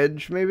the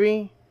edge?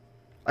 Maybe.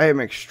 I am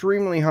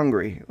extremely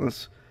hungry.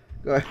 Let's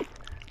go ahead.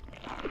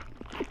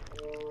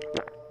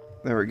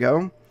 There we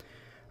go.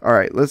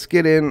 Alright, let's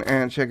get in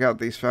and check out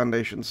these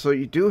foundations. So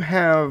you do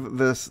have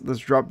this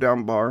drop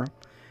down bar,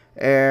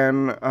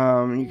 and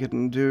you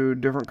can do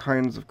different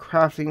kinds of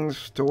crafting,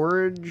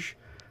 storage,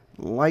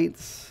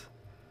 lights,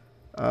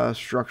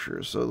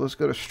 structures. So let's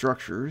go to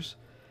structures,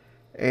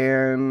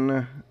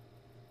 and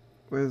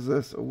what is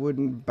this? A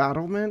wooden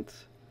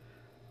battlement?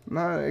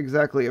 Not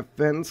exactly a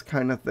fence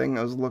kind of thing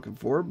I was looking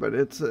for, but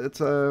it's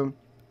a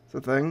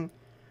thing.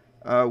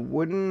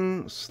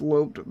 Wooden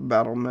sloped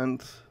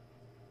battlement.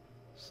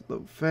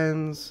 Slope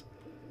fence.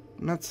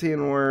 I'm not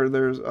seeing where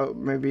there's... Oh,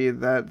 maybe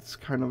that's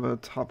kind of a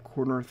top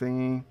corner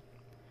thingy.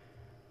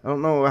 I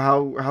don't know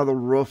how the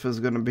roof is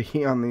going to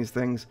be on these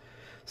things.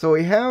 So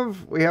we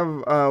have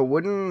a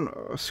wooden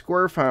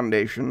square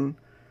foundation,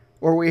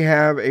 or we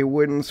have a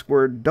wooden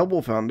square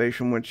double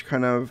foundation, which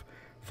kind of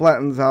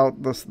flattens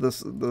out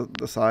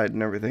the side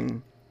and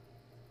everything.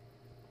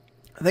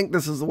 I think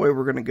this is the way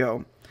we're going to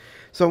go.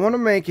 So I want to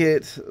make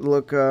it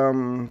look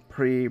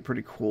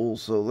pretty cool.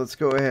 So let's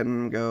go ahead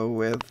and go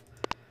with,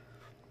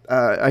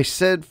 I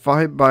said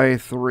 5 by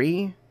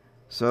 3,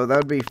 so that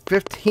would be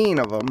 15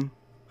 of them.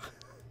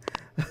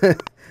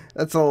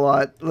 That's a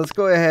lot. Let's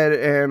go ahead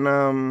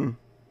and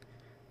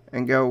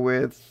go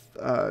with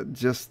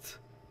just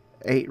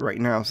 8 right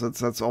now. So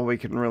that's all we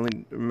can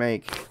really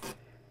make.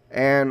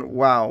 And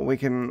wow, we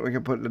can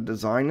put a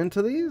design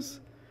into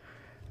these.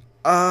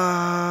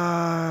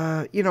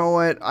 You know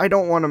what? I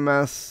don't want to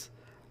mess.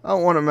 I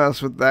don't want to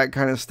mess with that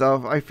kind of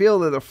stuff. I feel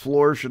that a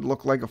floor should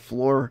look like a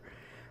floor.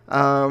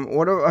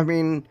 I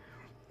mean,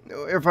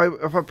 if I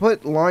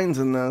put lines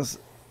in this,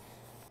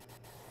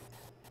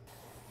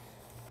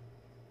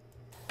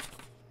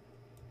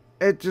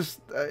 it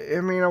just,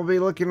 I mean, I'll be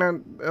looking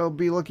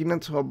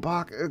into a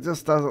box. It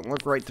just doesn't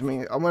look right to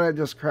me. I'm gonna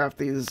just craft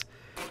these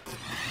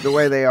the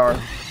way they are.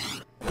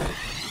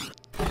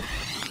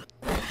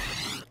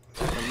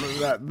 Move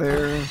that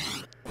there.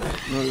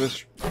 Move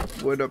this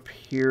wood up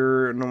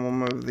here, and then we'll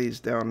move these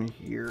down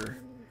here.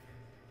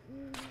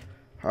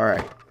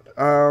 Alright.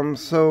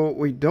 So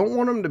we don't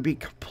want them to be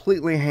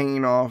completely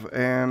hanging off,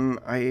 and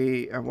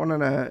I wanted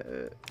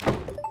to...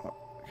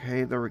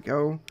 Okay, there we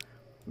go.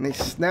 And they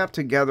snap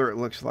together, it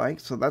looks like,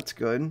 so that's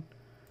good.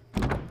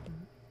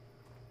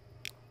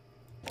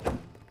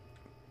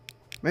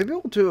 Maybe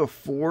we'll do a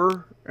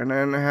 4, and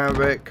then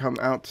have it come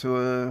out to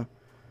a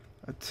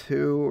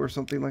 2 or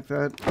something like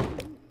that.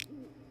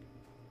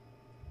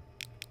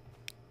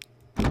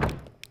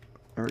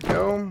 There we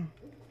go.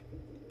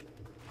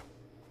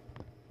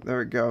 There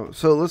we go.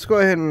 So let's go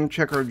ahead and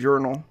check our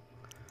journal.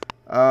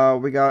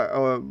 We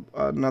got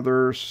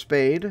another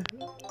spade.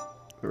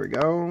 There we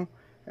go.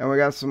 And we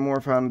got some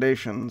more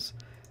foundations.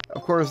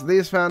 Of course,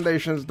 these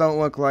foundations don't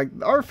look like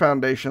our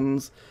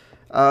foundations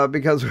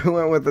because we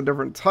went with a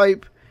different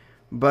type.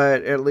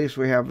 But at least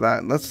we have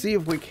that. Let's see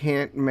if we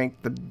can't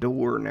make the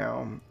door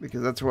now,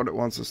 because that's what it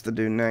wants us to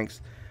do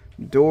next.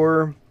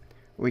 Door.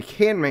 We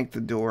can make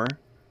the door.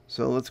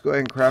 So let's go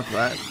ahead and craft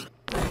that.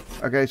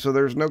 Okay, so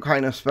there's no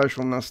kind of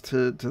specialness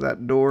to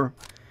that door.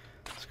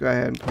 Let's go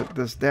ahead and put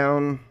this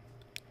down.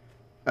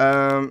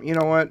 You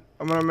know what?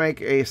 I'm going to make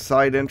a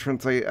side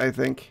entrance, I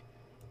think.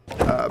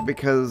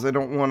 Because I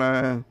don't want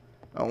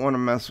to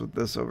mess with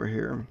this over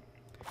here.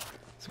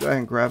 Let's go ahead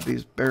and grab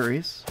these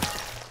berries.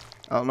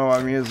 I don't know why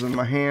I'm using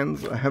my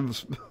hands. I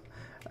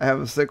have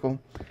a sickle.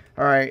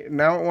 Alright,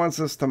 now it wants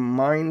us to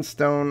mine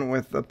stone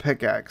with the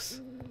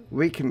pickaxe.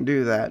 We can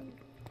do that.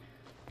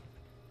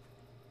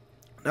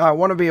 Now I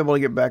want to be able to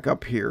get back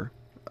up here.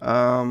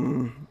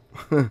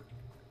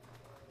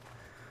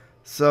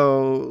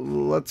 So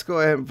let's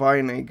go ahead and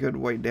find a good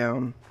way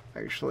down.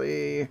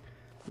 Actually,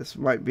 this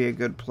might be a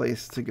good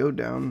place to go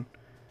down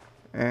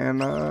and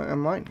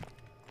mine.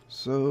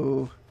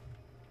 So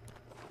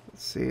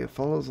let's see, it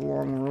follows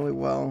along really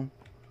well.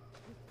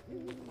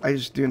 I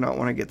just do not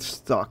want to get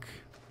stuck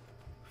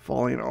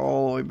falling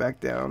all the way back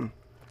down.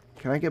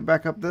 Can I get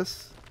back up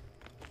this?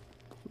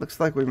 Looks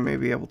like we may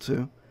be able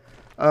to.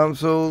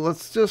 So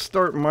let's just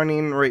start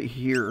mining right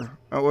here.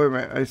 Oh, wait a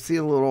minute. I see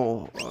a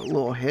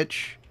little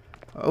hitch.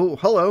 Oh,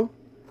 hello.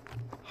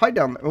 Hi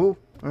down there. Oh,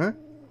 huh?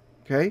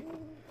 Okay.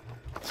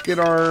 Let's get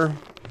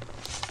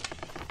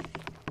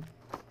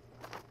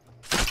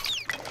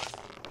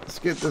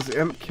this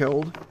imp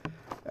killed,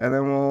 and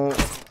then we'll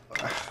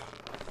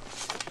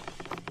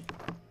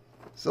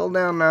settle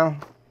down now.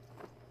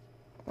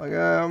 Like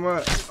I'm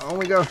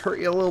only gonna hurt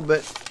you a little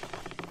bit.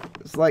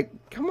 It's like,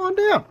 come on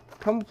down.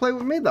 Come play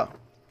with me though.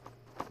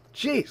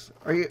 Jeez,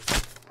 are you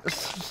a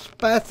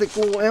spastic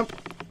little imp?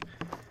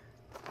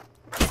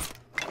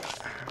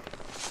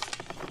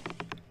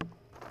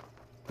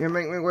 You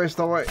make me waste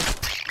all my.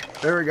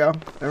 There we go.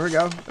 There we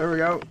go. There we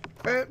go.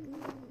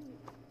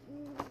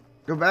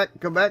 Go back.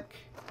 Go back.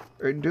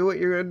 Or do what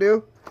you're gonna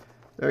do.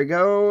 There we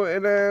go.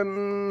 And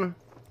then.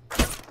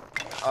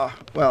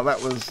 Well,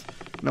 that was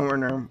nowhere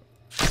near.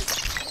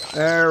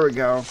 There we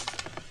go.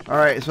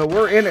 Alright, so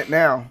we're in it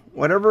now.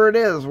 Whatever it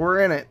is, we're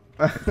in it.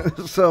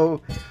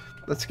 So,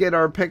 let's get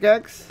our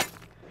pickaxe.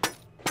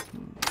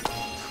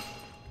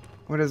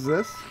 What is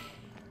this?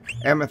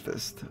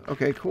 Amethyst.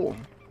 Okay, cool.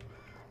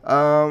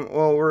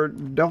 Well, we're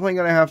definitely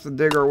going to have to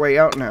dig our way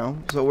out now.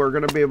 So, we're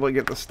going to be able to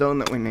get the stone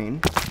that we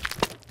need.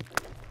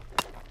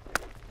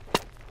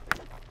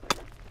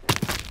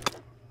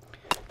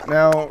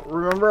 Now,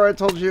 remember I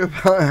told you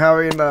about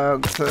having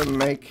to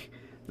make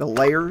the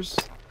layers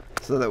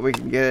so that we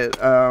can get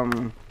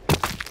to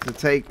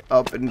take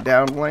up and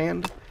down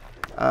land?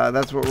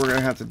 That's what we're going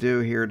to have to do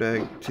here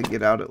to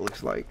get out, it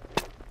looks like.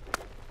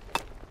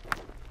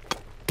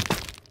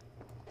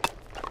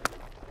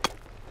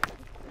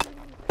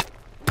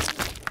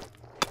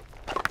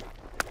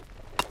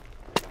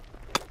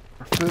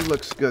 Our food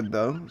looks good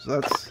though,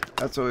 so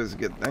that's always a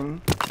good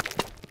thing.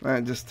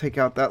 Alright, just take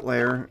out that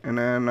layer, and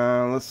then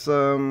let's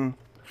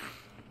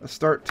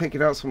start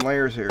taking out some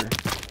layers here.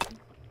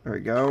 There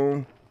we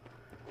go.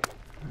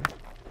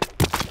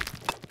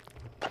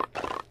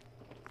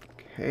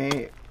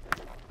 Okay.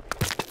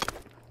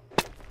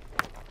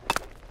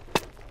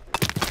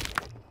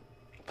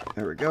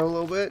 There we go a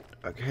little bit.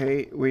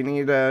 Okay, we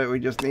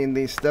just need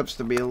these steps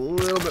to be a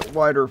little bit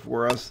wider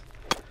for us.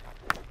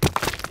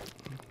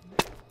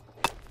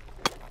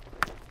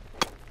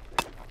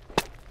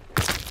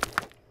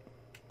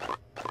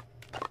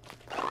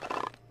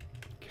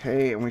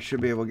 Okay, and we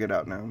should be able to get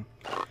out now.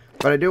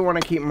 But I do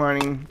want to keep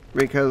mining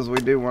because we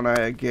do want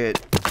to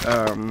get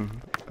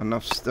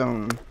enough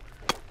stone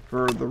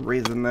for the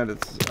reason that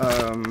it's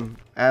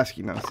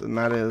asking us, and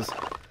that is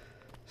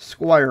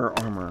Squire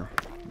armor.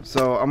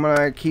 So I'm going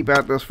to keep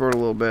at this for a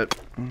little bit.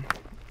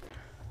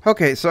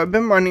 Okay, so I've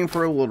been mining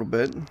for a little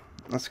bit.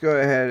 Let's go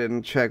ahead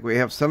and check. We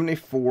have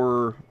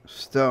 74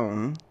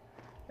 stone,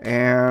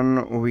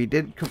 and we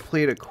did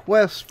complete a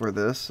quest for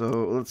this, so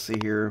let's see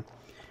here.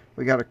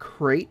 We got a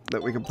crate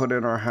that we can put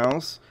in our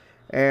house,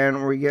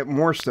 and we get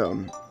more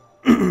stone.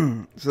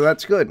 So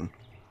that's good.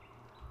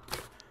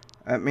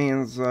 That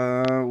means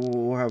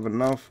we'll have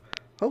enough,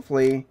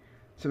 hopefully,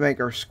 to make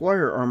our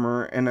Squire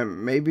armor, and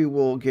then maybe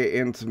we'll get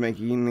into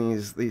making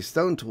these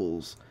stone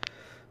tools.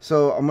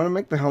 So I'm going to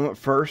make the helmet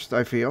first,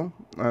 I feel.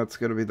 That's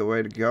going to be the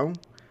way to go.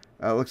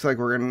 Looks like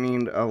we're going to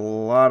need a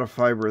lot of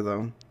fiber,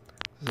 though.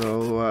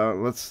 So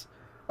let's...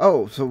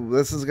 Oh, so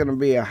this is going to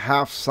be a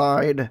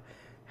half-side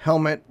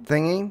helmet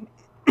thingy.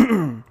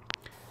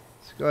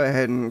 Let's go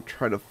ahead and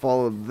try to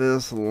follow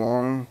this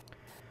along.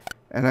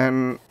 And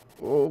then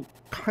we'll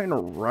kind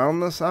of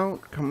round this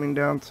out, coming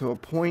down to a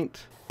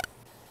point.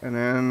 And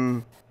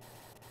then...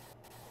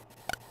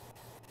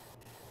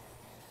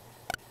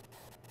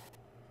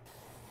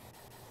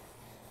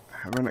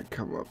 having it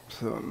come up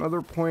to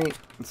another point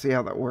and see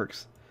how that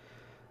works.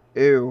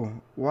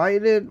 Ew. Why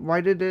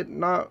did it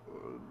not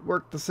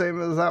work the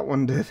same as that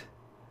one did?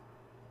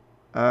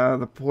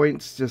 The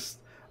points just...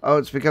 Oh,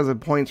 it's because the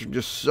points are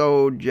just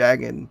so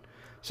jagged.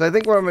 So I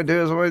think what I'm going to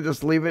do is I'm going to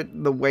just leave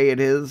it the way it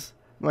is.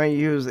 I'm going to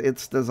use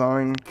its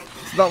design.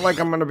 It's not like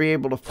I'm going to be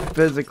able to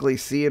physically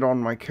see it on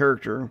my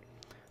character.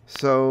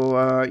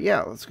 So,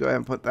 yeah, let's go ahead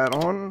and put that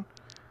on.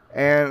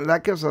 And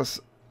that gives us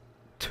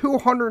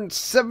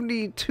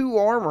 272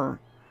 armor.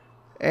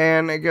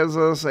 And it gives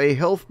us a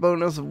health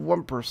bonus of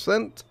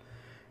 1%.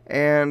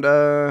 And,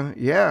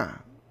 yeah.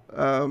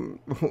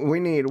 We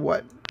need,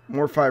 what?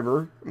 More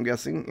fiber, I'm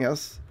guessing.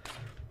 Yes.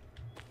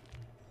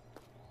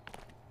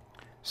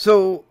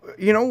 So,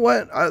 you know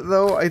what,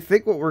 though? I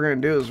think what we're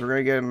going to do is we're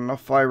going to get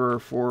enough fiber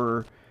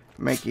for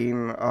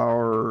making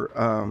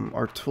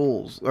our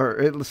tools. Or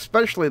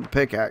especially the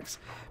pickaxe.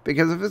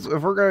 Because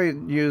if we're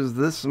going to use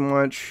this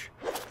much...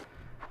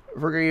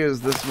 If we're going to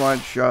use this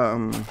much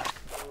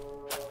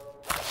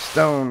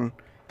stone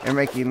in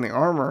making the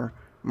armor,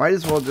 might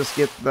as well just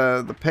get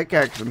the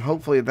pickaxe, and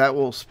hopefully that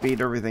will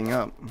speed everything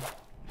up.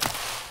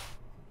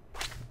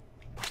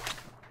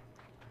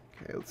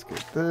 Okay, let's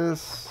get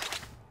this.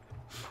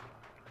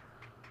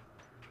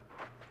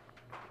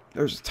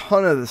 There's a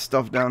ton of this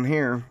stuff down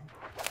here.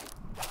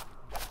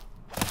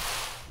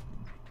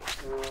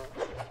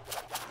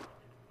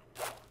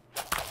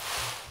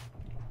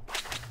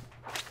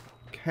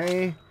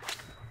 Okay.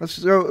 Let's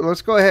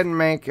go ahead and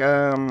make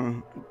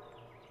the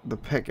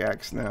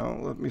pickaxe now.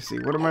 Let me see.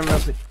 What am I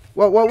missing?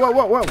 Whoa, whoa, whoa,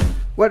 whoa,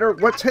 whoa.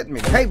 What's hitting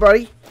me? Hey,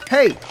 buddy.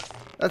 Hey.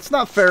 That's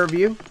not fair of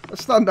you.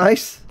 That's not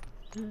nice.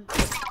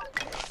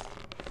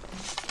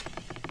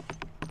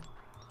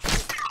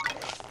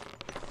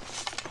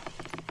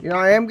 You know,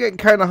 I am getting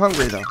kind of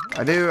hungry, though.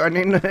 I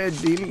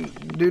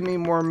do need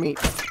more meat.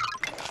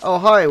 Oh,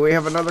 hi. We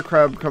have another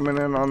crab coming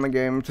in on the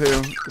game,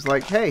 too. It's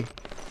like, hey,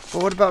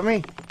 but what about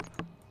me?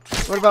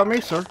 What about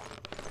me, sir?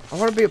 I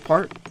want to be a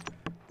part.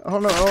 I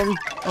don't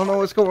know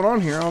what's going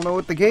on here. I don't know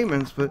what the game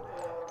is, but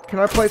can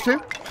I play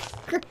too?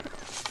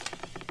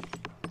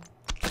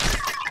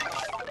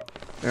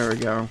 There we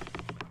go.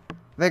 I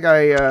think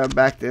I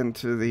backed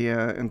into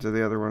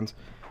the other ones.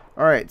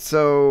 All right.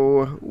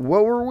 So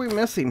what were we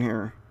missing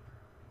here?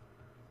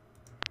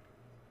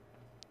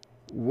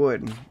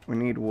 Wood. We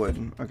need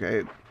wood.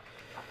 Okay.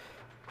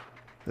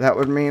 That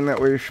would mean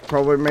that we should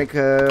probably make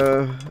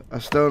a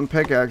stone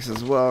pickaxe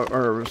as well,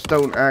 or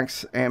stone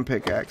axe and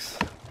pickaxe.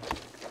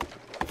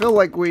 I feel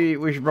like we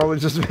should probably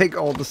just make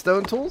all the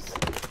stone tools.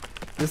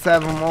 Just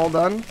have them all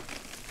done.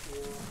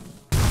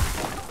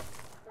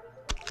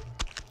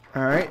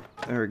 Alright,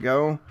 there we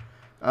go.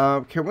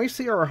 Can we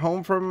see our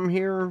home from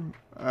here?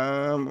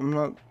 I'm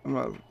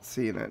not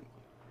seeing it.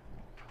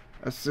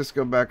 Let's just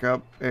go back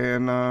up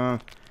and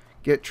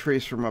get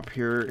trees from up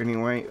here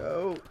anyway.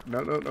 Oh,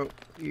 no.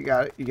 You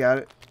got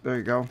it. There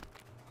you go.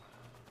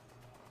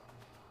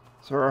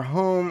 So our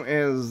home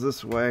is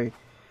this way.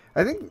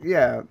 I think,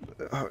 yeah,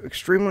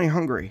 extremely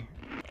hungry.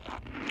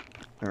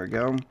 There we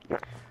go.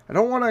 I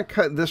don't want to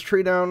cut this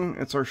tree down.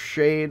 It's our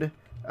shade.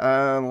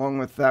 Along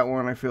with that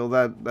one, I feel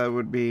that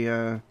would be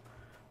a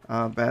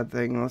bad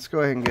thing. Let's go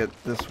ahead and get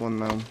this one,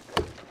 though.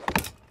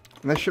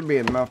 And this should be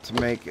enough to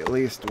make at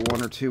least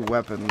 1 or 2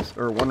 weapons,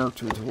 or 1 or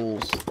 2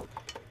 tools.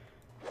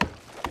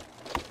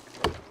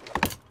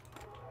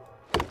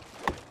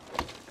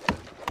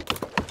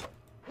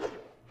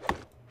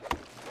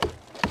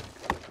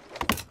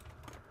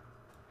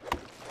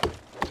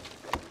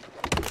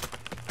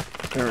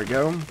 There we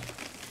go.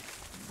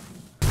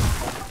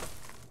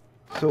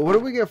 So what do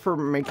we get for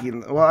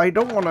making... Well, I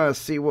don't want to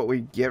see what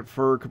we get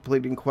for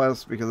completing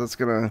quests, because that's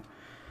going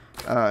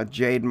to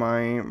jade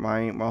my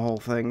whole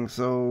thing.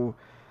 So,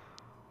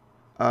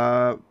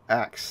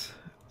 axe.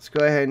 Let's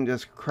go ahead and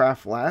just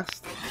craft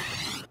last.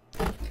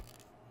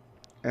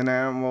 And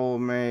then we'll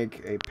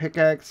make a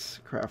pickaxe,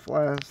 craft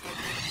last.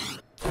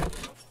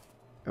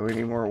 And we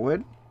need more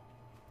wood.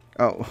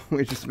 Oh,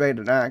 we just made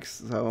an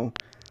axe, so...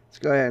 Let's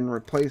go ahead and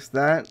replace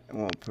that, and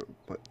we'll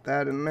put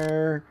that in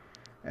there.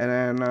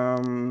 And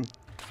then,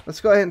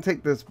 let's go ahead and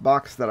take this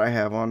box that I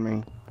have on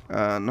me,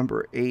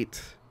 number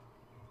 8.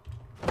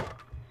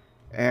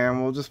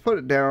 And we'll just put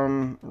it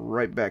down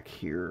right back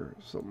here,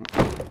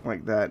 something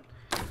like that.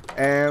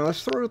 And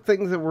let's throw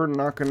things that we're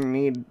not going to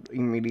need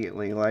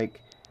immediately,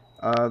 like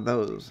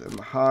those, and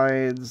the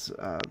hides,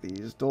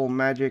 these dull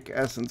magic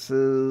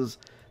essences,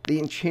 the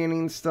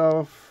enchanting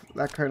stuff,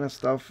 that kind of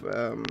stuff.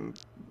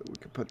 We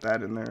could put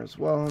that in there as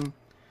well.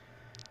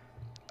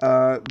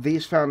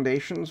 These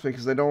foundations,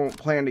 because I don't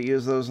plan to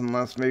use those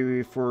unless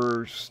maybe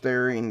for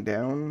staring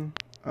down.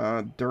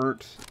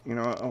 Dirt, you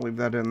know, I'll leave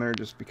that in there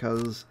just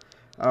because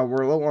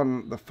we're low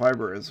on the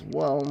fiber as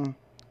well.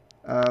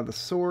 The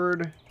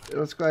sword,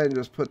 let's go ahead and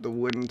just put the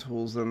wooden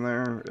tools in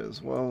there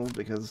as well,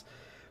 because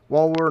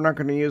while we're not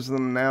going to use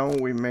them now,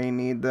 we may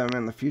need them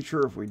in the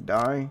future if we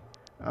die,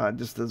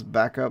 just as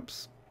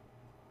backups.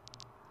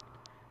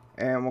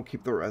 And we'll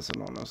keep the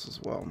resin on us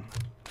as well.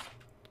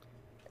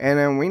 And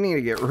then we need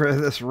to get rid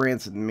of this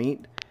rancid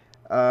meat.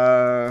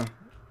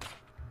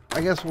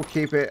 I guess we'll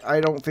keep it.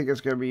 I don't think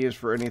it's going to be used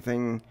for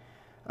anything.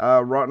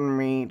 Rotten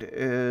meat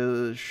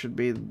should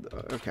be...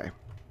 Okay.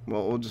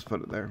 Well, we'll just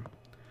put it there.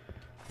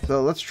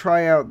 So let's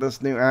try out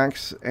this new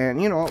axe.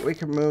 And you know what? We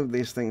can move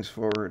these things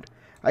forward.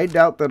 I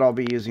doubt that I'll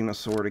be using a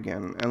sword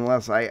again.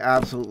 Unless I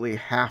absolutely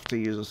have to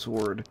use a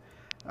sword.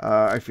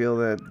 I feel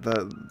that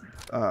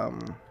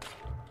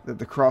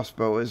the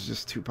crossbow is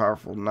just too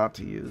powerful not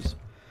to use.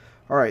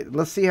 Alright,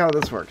 let's see how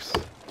this works.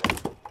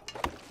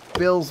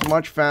 Feels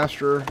much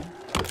faster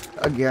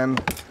again.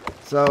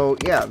 So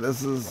yeah,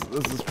 this is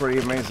pretty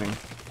amazing.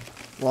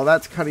 While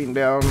that's cutting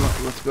down,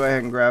 let's go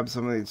ahead and grab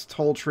some of these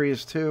tall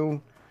trees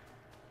too.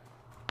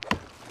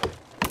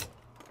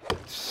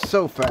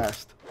 So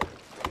fast.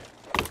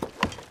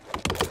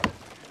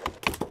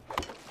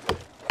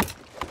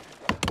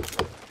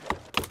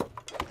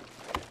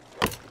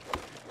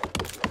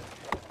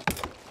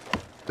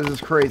 This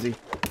is crazy.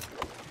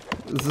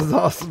 This is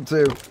awesome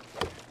too.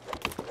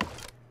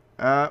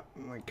 I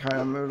kind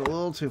of moved a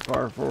little too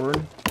far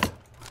forward.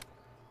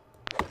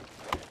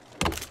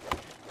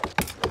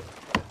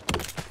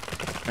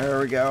 There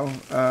we go.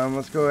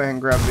 Let's go ahead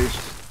and grab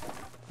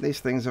these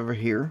things over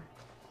here.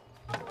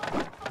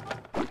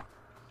 I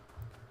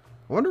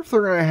wonder if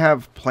they're going to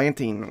have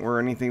planting or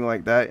anything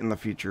like that in the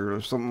future.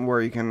 Or something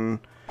where you can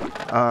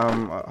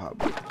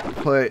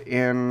put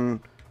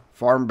in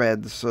farm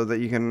beds so that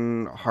you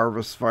can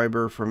harvest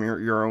fiber from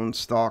your own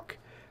stock.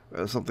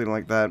 Something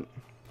like that.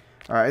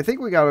 Alright, I think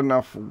we got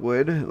enough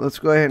wood. Let's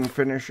go ahead and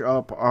finish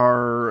up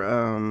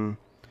our...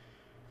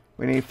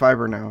 we need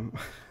fiber now.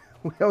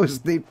 We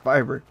always need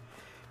fiber.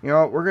 You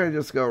know what? We're going to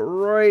just go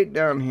right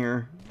down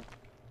here.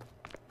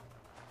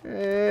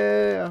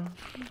 Yeah.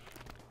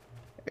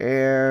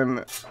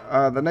 And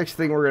the next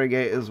thing we're going to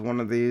get is one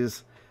of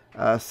these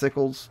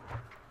sickles.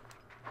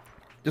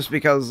 Just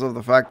because of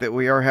the fact that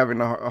we are having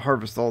to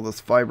harvest all this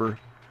fiber.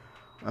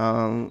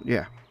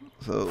 Yeah.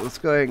 So let's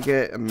go ahead and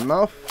get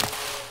enough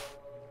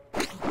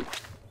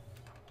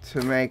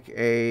to make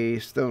a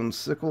stone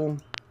sickle.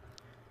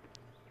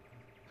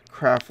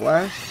 Craft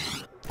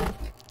last.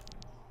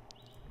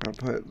 I'll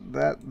put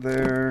that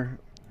there.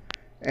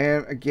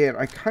 And again,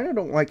 I kind of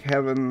don't like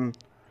having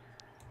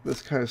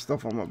this kind of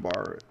stuff on my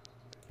bar.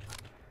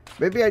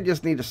 Maybe I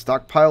just need to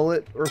stockpile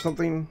it or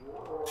something.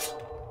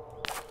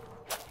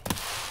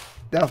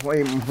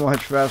 Definitely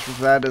much faster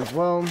for that as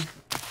well.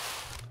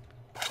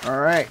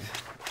 Alright.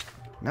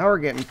 Now we're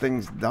getting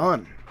things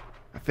done.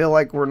 I feel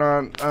like we're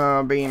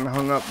not being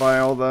hung up by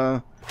all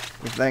the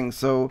things.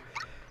 So,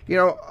 you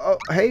know, oh,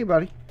 hey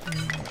buddy.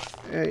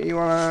 You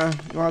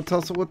wanna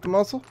tussle with the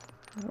muscle?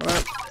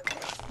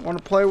 Wanna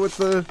play with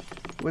the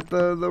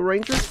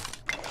ranger?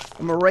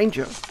 I'm a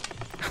ranger.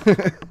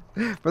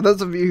 For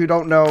those of you who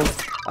don't know,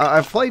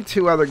 I've played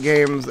 2 other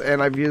games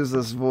and I've used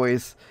this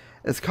voice.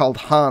 It's called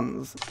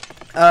Hauns.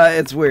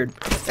 It's weird.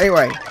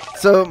 Anyway,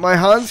 so my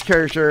Hauns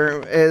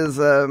character is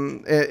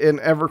in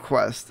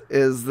EverQuest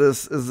is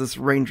this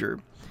ranger,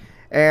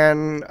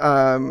 and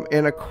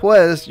in a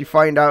quest you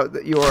find out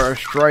that you are a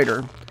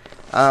strider,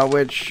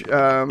 which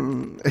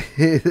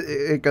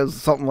it goes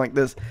something like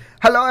this.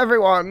 Hello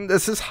everyone,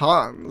 this is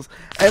Hauns,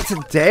 and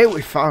today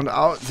we found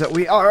out that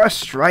we are a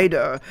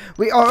strider.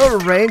 We are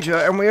a ranger,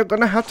 and we are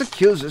gonna have to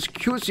kill this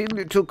cutesy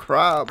little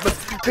crab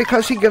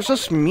because he gives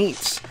us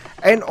meats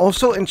and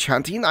also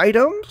enchanting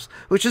items,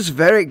 which is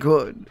very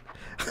good.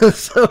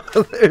 So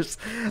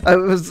I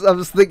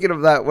was thinking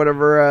of that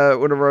whenever I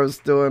was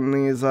doing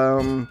these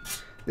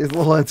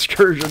little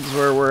excursions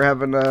where we're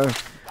having to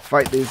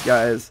fight these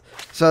guys.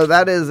 So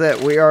that is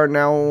it. We are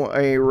now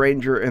a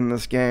ranger in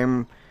this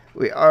game.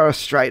 We are a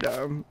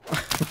strider.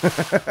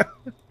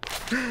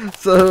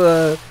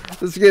 So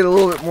let's get a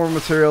little bit more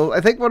material.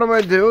 I think what I'm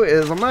going to do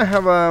is I'm going to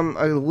have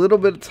a little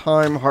bit of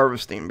time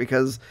harvesting,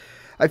 because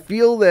I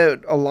feel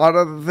that a lot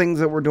of the things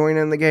that we're doing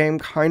in the game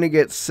kind of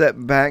get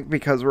set back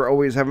because we're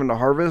always having to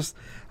harvest.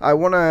 I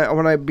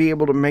wanna be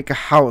able to make a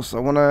house. I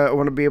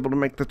wanna be able to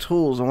make the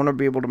tools. I wanna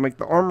be able to make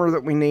the armor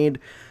that we need.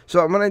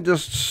 So I'm gonna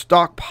just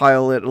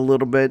stockpile it a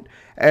little bit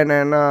and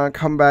then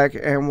come back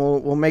and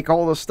we'll make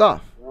all the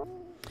stuff.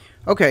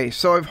 Okay,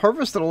 so I've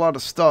harvested a lot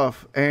of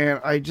stuff and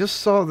I just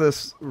saw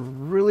this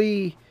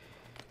really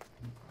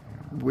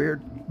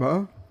weird.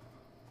 Huh?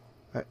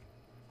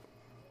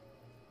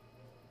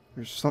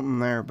 There's something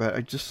there, but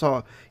I just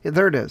saw... Yeah,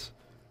 there it is.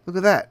 Look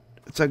at that.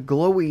 It's a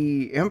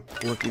glowy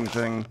imp-looking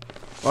thing.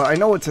 Well, I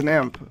know it's an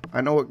imp.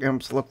 I know what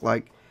imps look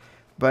like.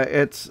 But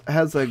it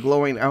has a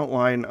glowing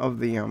outline of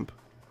the imp.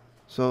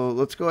 So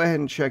let's go ahead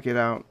and check it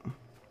out.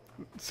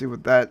 Let's see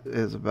what that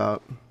is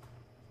about.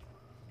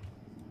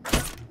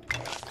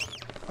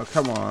 Oh,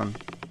 come on.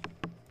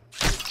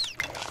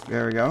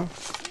 There we go.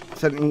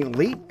 It's an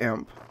elite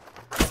imp.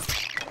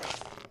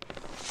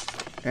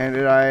 And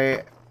did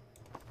I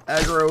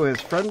aggro his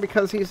friend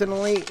because he's an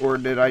elite, or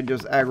did I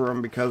just aggro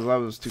him because I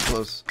was too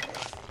close?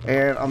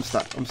 And I'm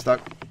stuck. I'm stuck.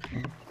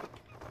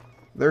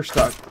 They're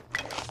stuck.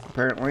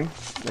 Apparently.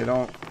 They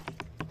don't...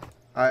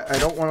 I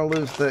don't want to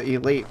lose the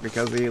elite,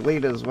 because the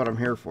elite is what I'm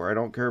here for. I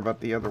don't care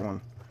about the other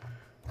one.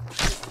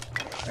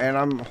 And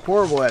I'm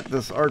horrible at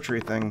this archery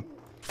thing.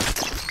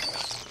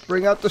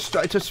 Bring out the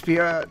strider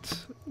spirit.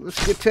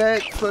 Let's get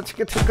it. Let's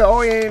get it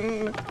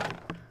going.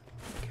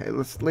 Okay,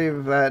 let's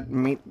leave that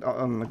meat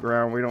on the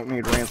ground. We don't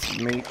need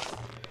rancid meat.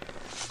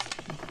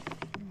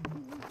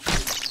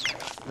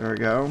 There we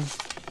go.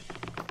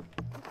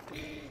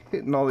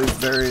 Hitting all these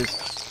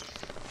berries.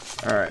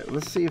 Alright,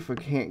 let's see if we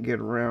can't get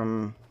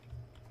around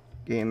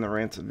getting the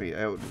rancid meat.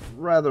 I would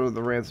rather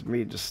the rancid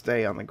meat just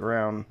stay on the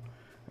ground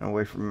and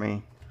away from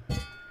me.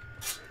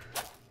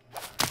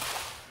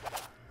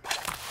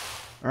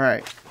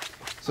 Alright,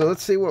 so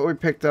let's see what we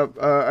picked up.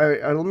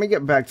 Let me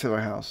get back to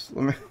my house.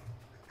 Let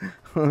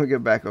me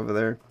get back over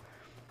there.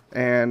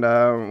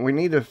 And we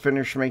need to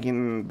finish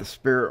making the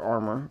spirit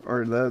armor,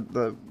 or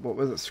the what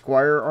was it,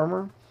 squire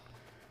armor?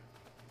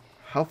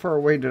 How far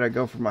away did I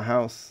go from my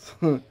house?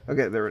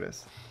 Okay, there it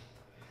is.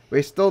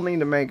 We still need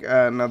to make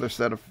another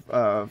set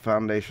of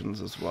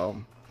foundations as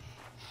well.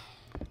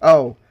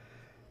 Oh,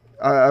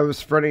 I was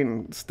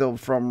spreading still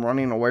from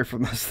running away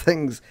from those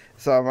things,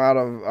 so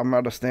I'm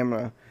out of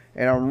stamina,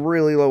 and I'm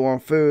really low on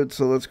food.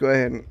 So let's go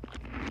ahead and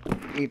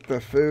eat the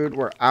food.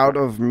 We're out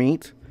of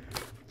meat.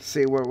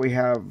 See what we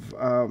have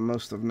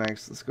most of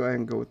next. Let's go ahead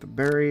and go with the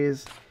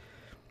berries,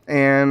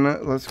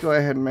 and let's go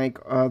ahead and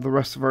make the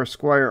rest of our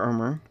squire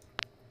armor.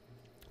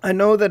 I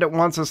know that it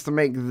wants us to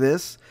make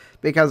this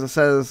because it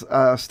says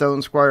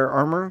stone squire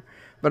armor,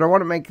 but I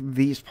want to make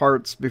these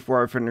parts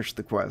before I finish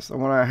the quest. I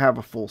want to have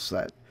a full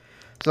set.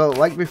 So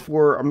like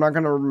before, I'm not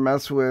going to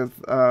mess with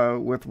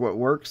what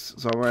works,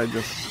 so I'm going to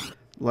just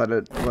let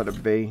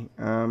it be.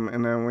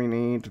 And then we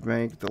need to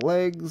make the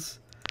legs.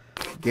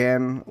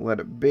 Again, let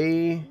it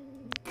be.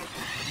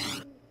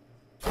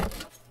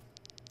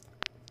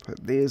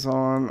 Put these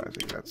on. I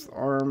think that's the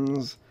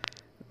arms,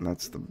 and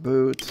that's the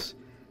boots.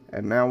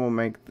 And now we'll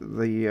make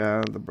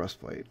the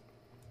breastplate.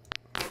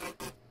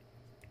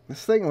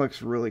 This thing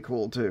looks really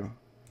cool too.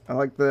 I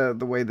like the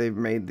way they've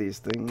made these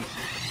things.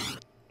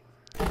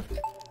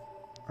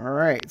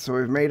 Alright, so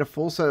we've made a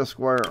full set of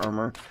squire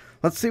armor.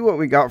 Let's see what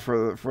we got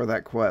for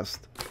that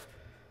quest.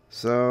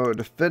 So,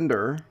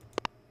 defender.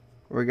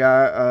 We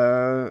got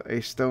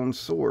a stone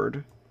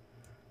sword.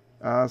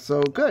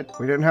 So good.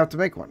 We didn't have to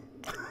make one.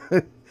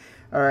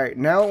 Alright,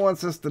 now it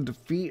wants us to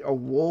defeat a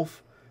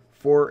wolf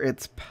for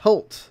its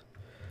pelt.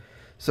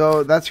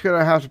 So that's going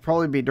to have to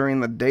probably be during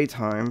the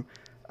daytime.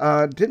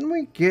 Didn't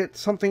we get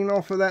something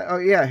off of that? Oh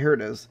yeah, here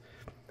it is.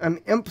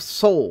 An imp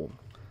soul.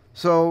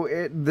 So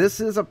this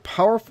is a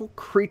powerful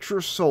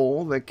creature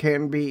soul that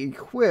can be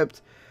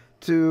equipped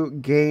to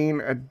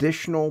gain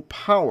additional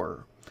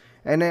power.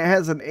 And it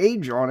has an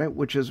age on it,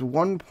 which is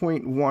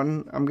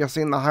 1.1. I'm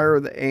guessing the higher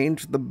the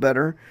age, the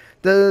better.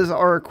 Does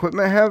our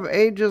equipment have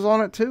ages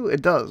on it too?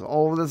 It does.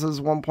 All of this is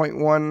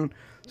 1.1.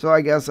 So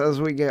I guess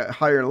as we get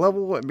higher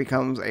level, it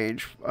becomes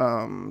age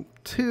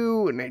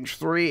 2, and age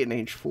 3, and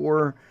age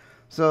 4.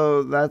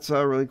 So that's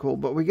really cool.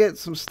 But we get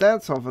some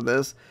stats off of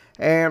this.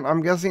 And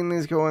I'm guessing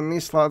these go in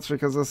these slots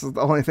because this is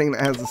the only thing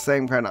that has the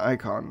same kind of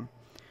icon.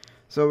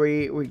 So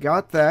we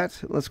got that.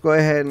 Let's go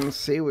ahead and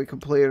see. We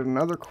completed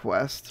another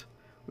quest,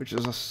 which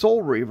is a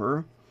Soul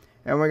Reaver.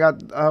 And we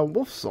got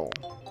Wolf Soul.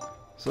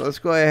 So let's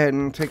go ahead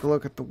and take a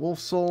look at the Wolf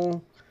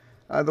Soul.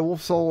 The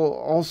Wolf Soul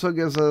also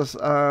gives us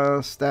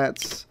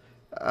stats,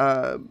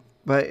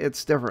 but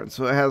it's different.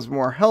 So it has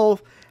more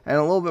health and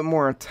a little bit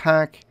more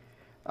attack.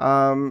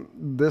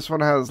 This one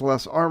has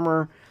less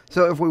armor.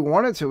 So if we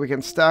wanted to, we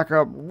can stack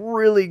up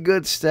really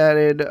good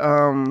statted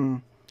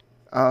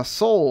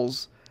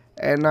souls,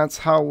 and that's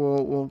how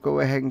we'll go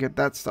ahead and get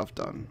that stuff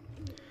done.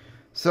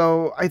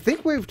 So I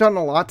think we've done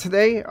a lot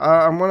today.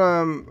 I'm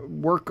gonna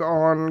work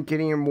on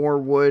getting more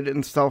wood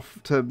and stuff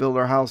to build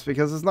our house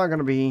because it's not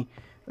gonna be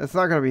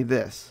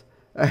this.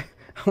 I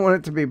want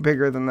it to be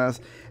bigger than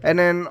this. And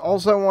then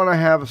also I want to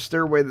have a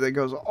stairway that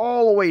goes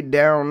all the way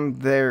down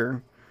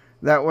there.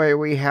 That way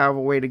we have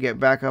a way to get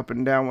back up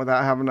and down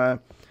without having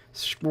to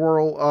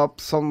scroll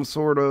up some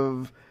sort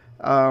of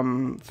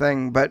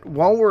thing. But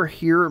while we're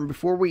here,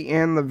 before we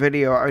end the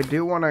video, I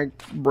do want to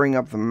bring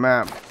up the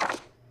map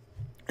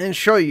and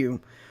show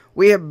you.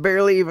 We have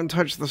barely even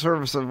touched the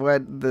surface of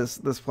what this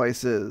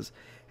place is.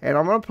 And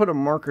I'm going to put a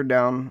marker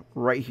down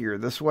right here.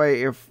 This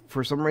way, if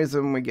for some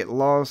reason we get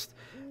lost,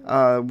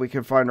 we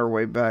can find our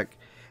way back.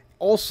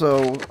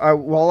 Also,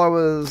 while I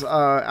was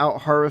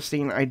out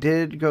harvesting, I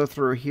did go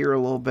through here a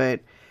little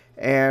bit.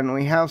 And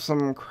we have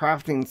some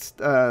crafting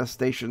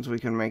stations we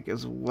can make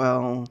as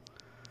well.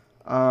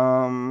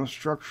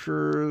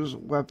 Structures,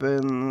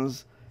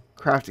 weapons,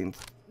 crafting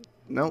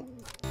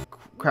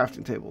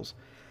tables.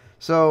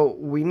 So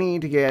we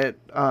need to get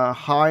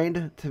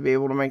hide to be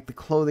able to make the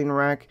clothing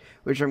rack,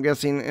 which I'm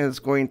guessing is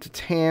going to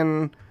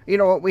tan. You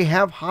know what? We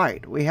have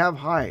hide. We have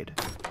hide.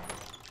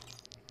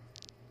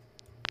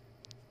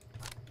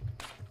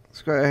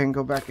 Let's go ahead and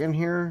go back in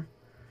here.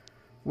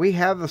 We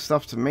have the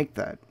stuff to make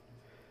that.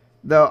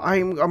 Though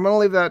I'm going to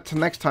leave that to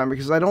next time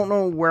because I don't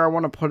know where I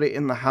want to put it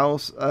in the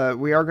house.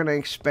 We are going to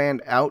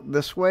expand out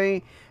this way.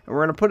 And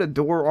we're going to put a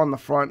door on the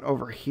front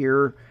over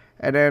here.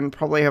 and then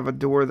probably have a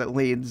door that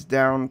leads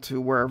down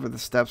to wherever the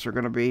steps are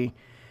going to be,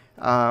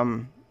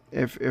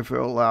 if it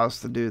will allow us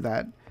to do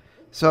that.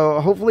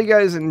 So hopefully you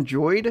guys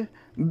enjoyed.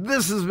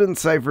 This has been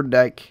Cipher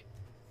Deck.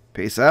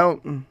 Peace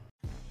out.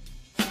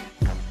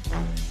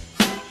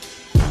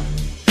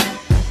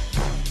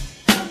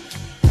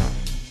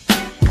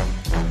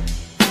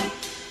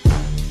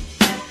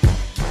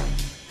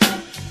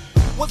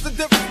 What's the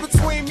difference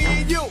between me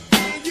and you?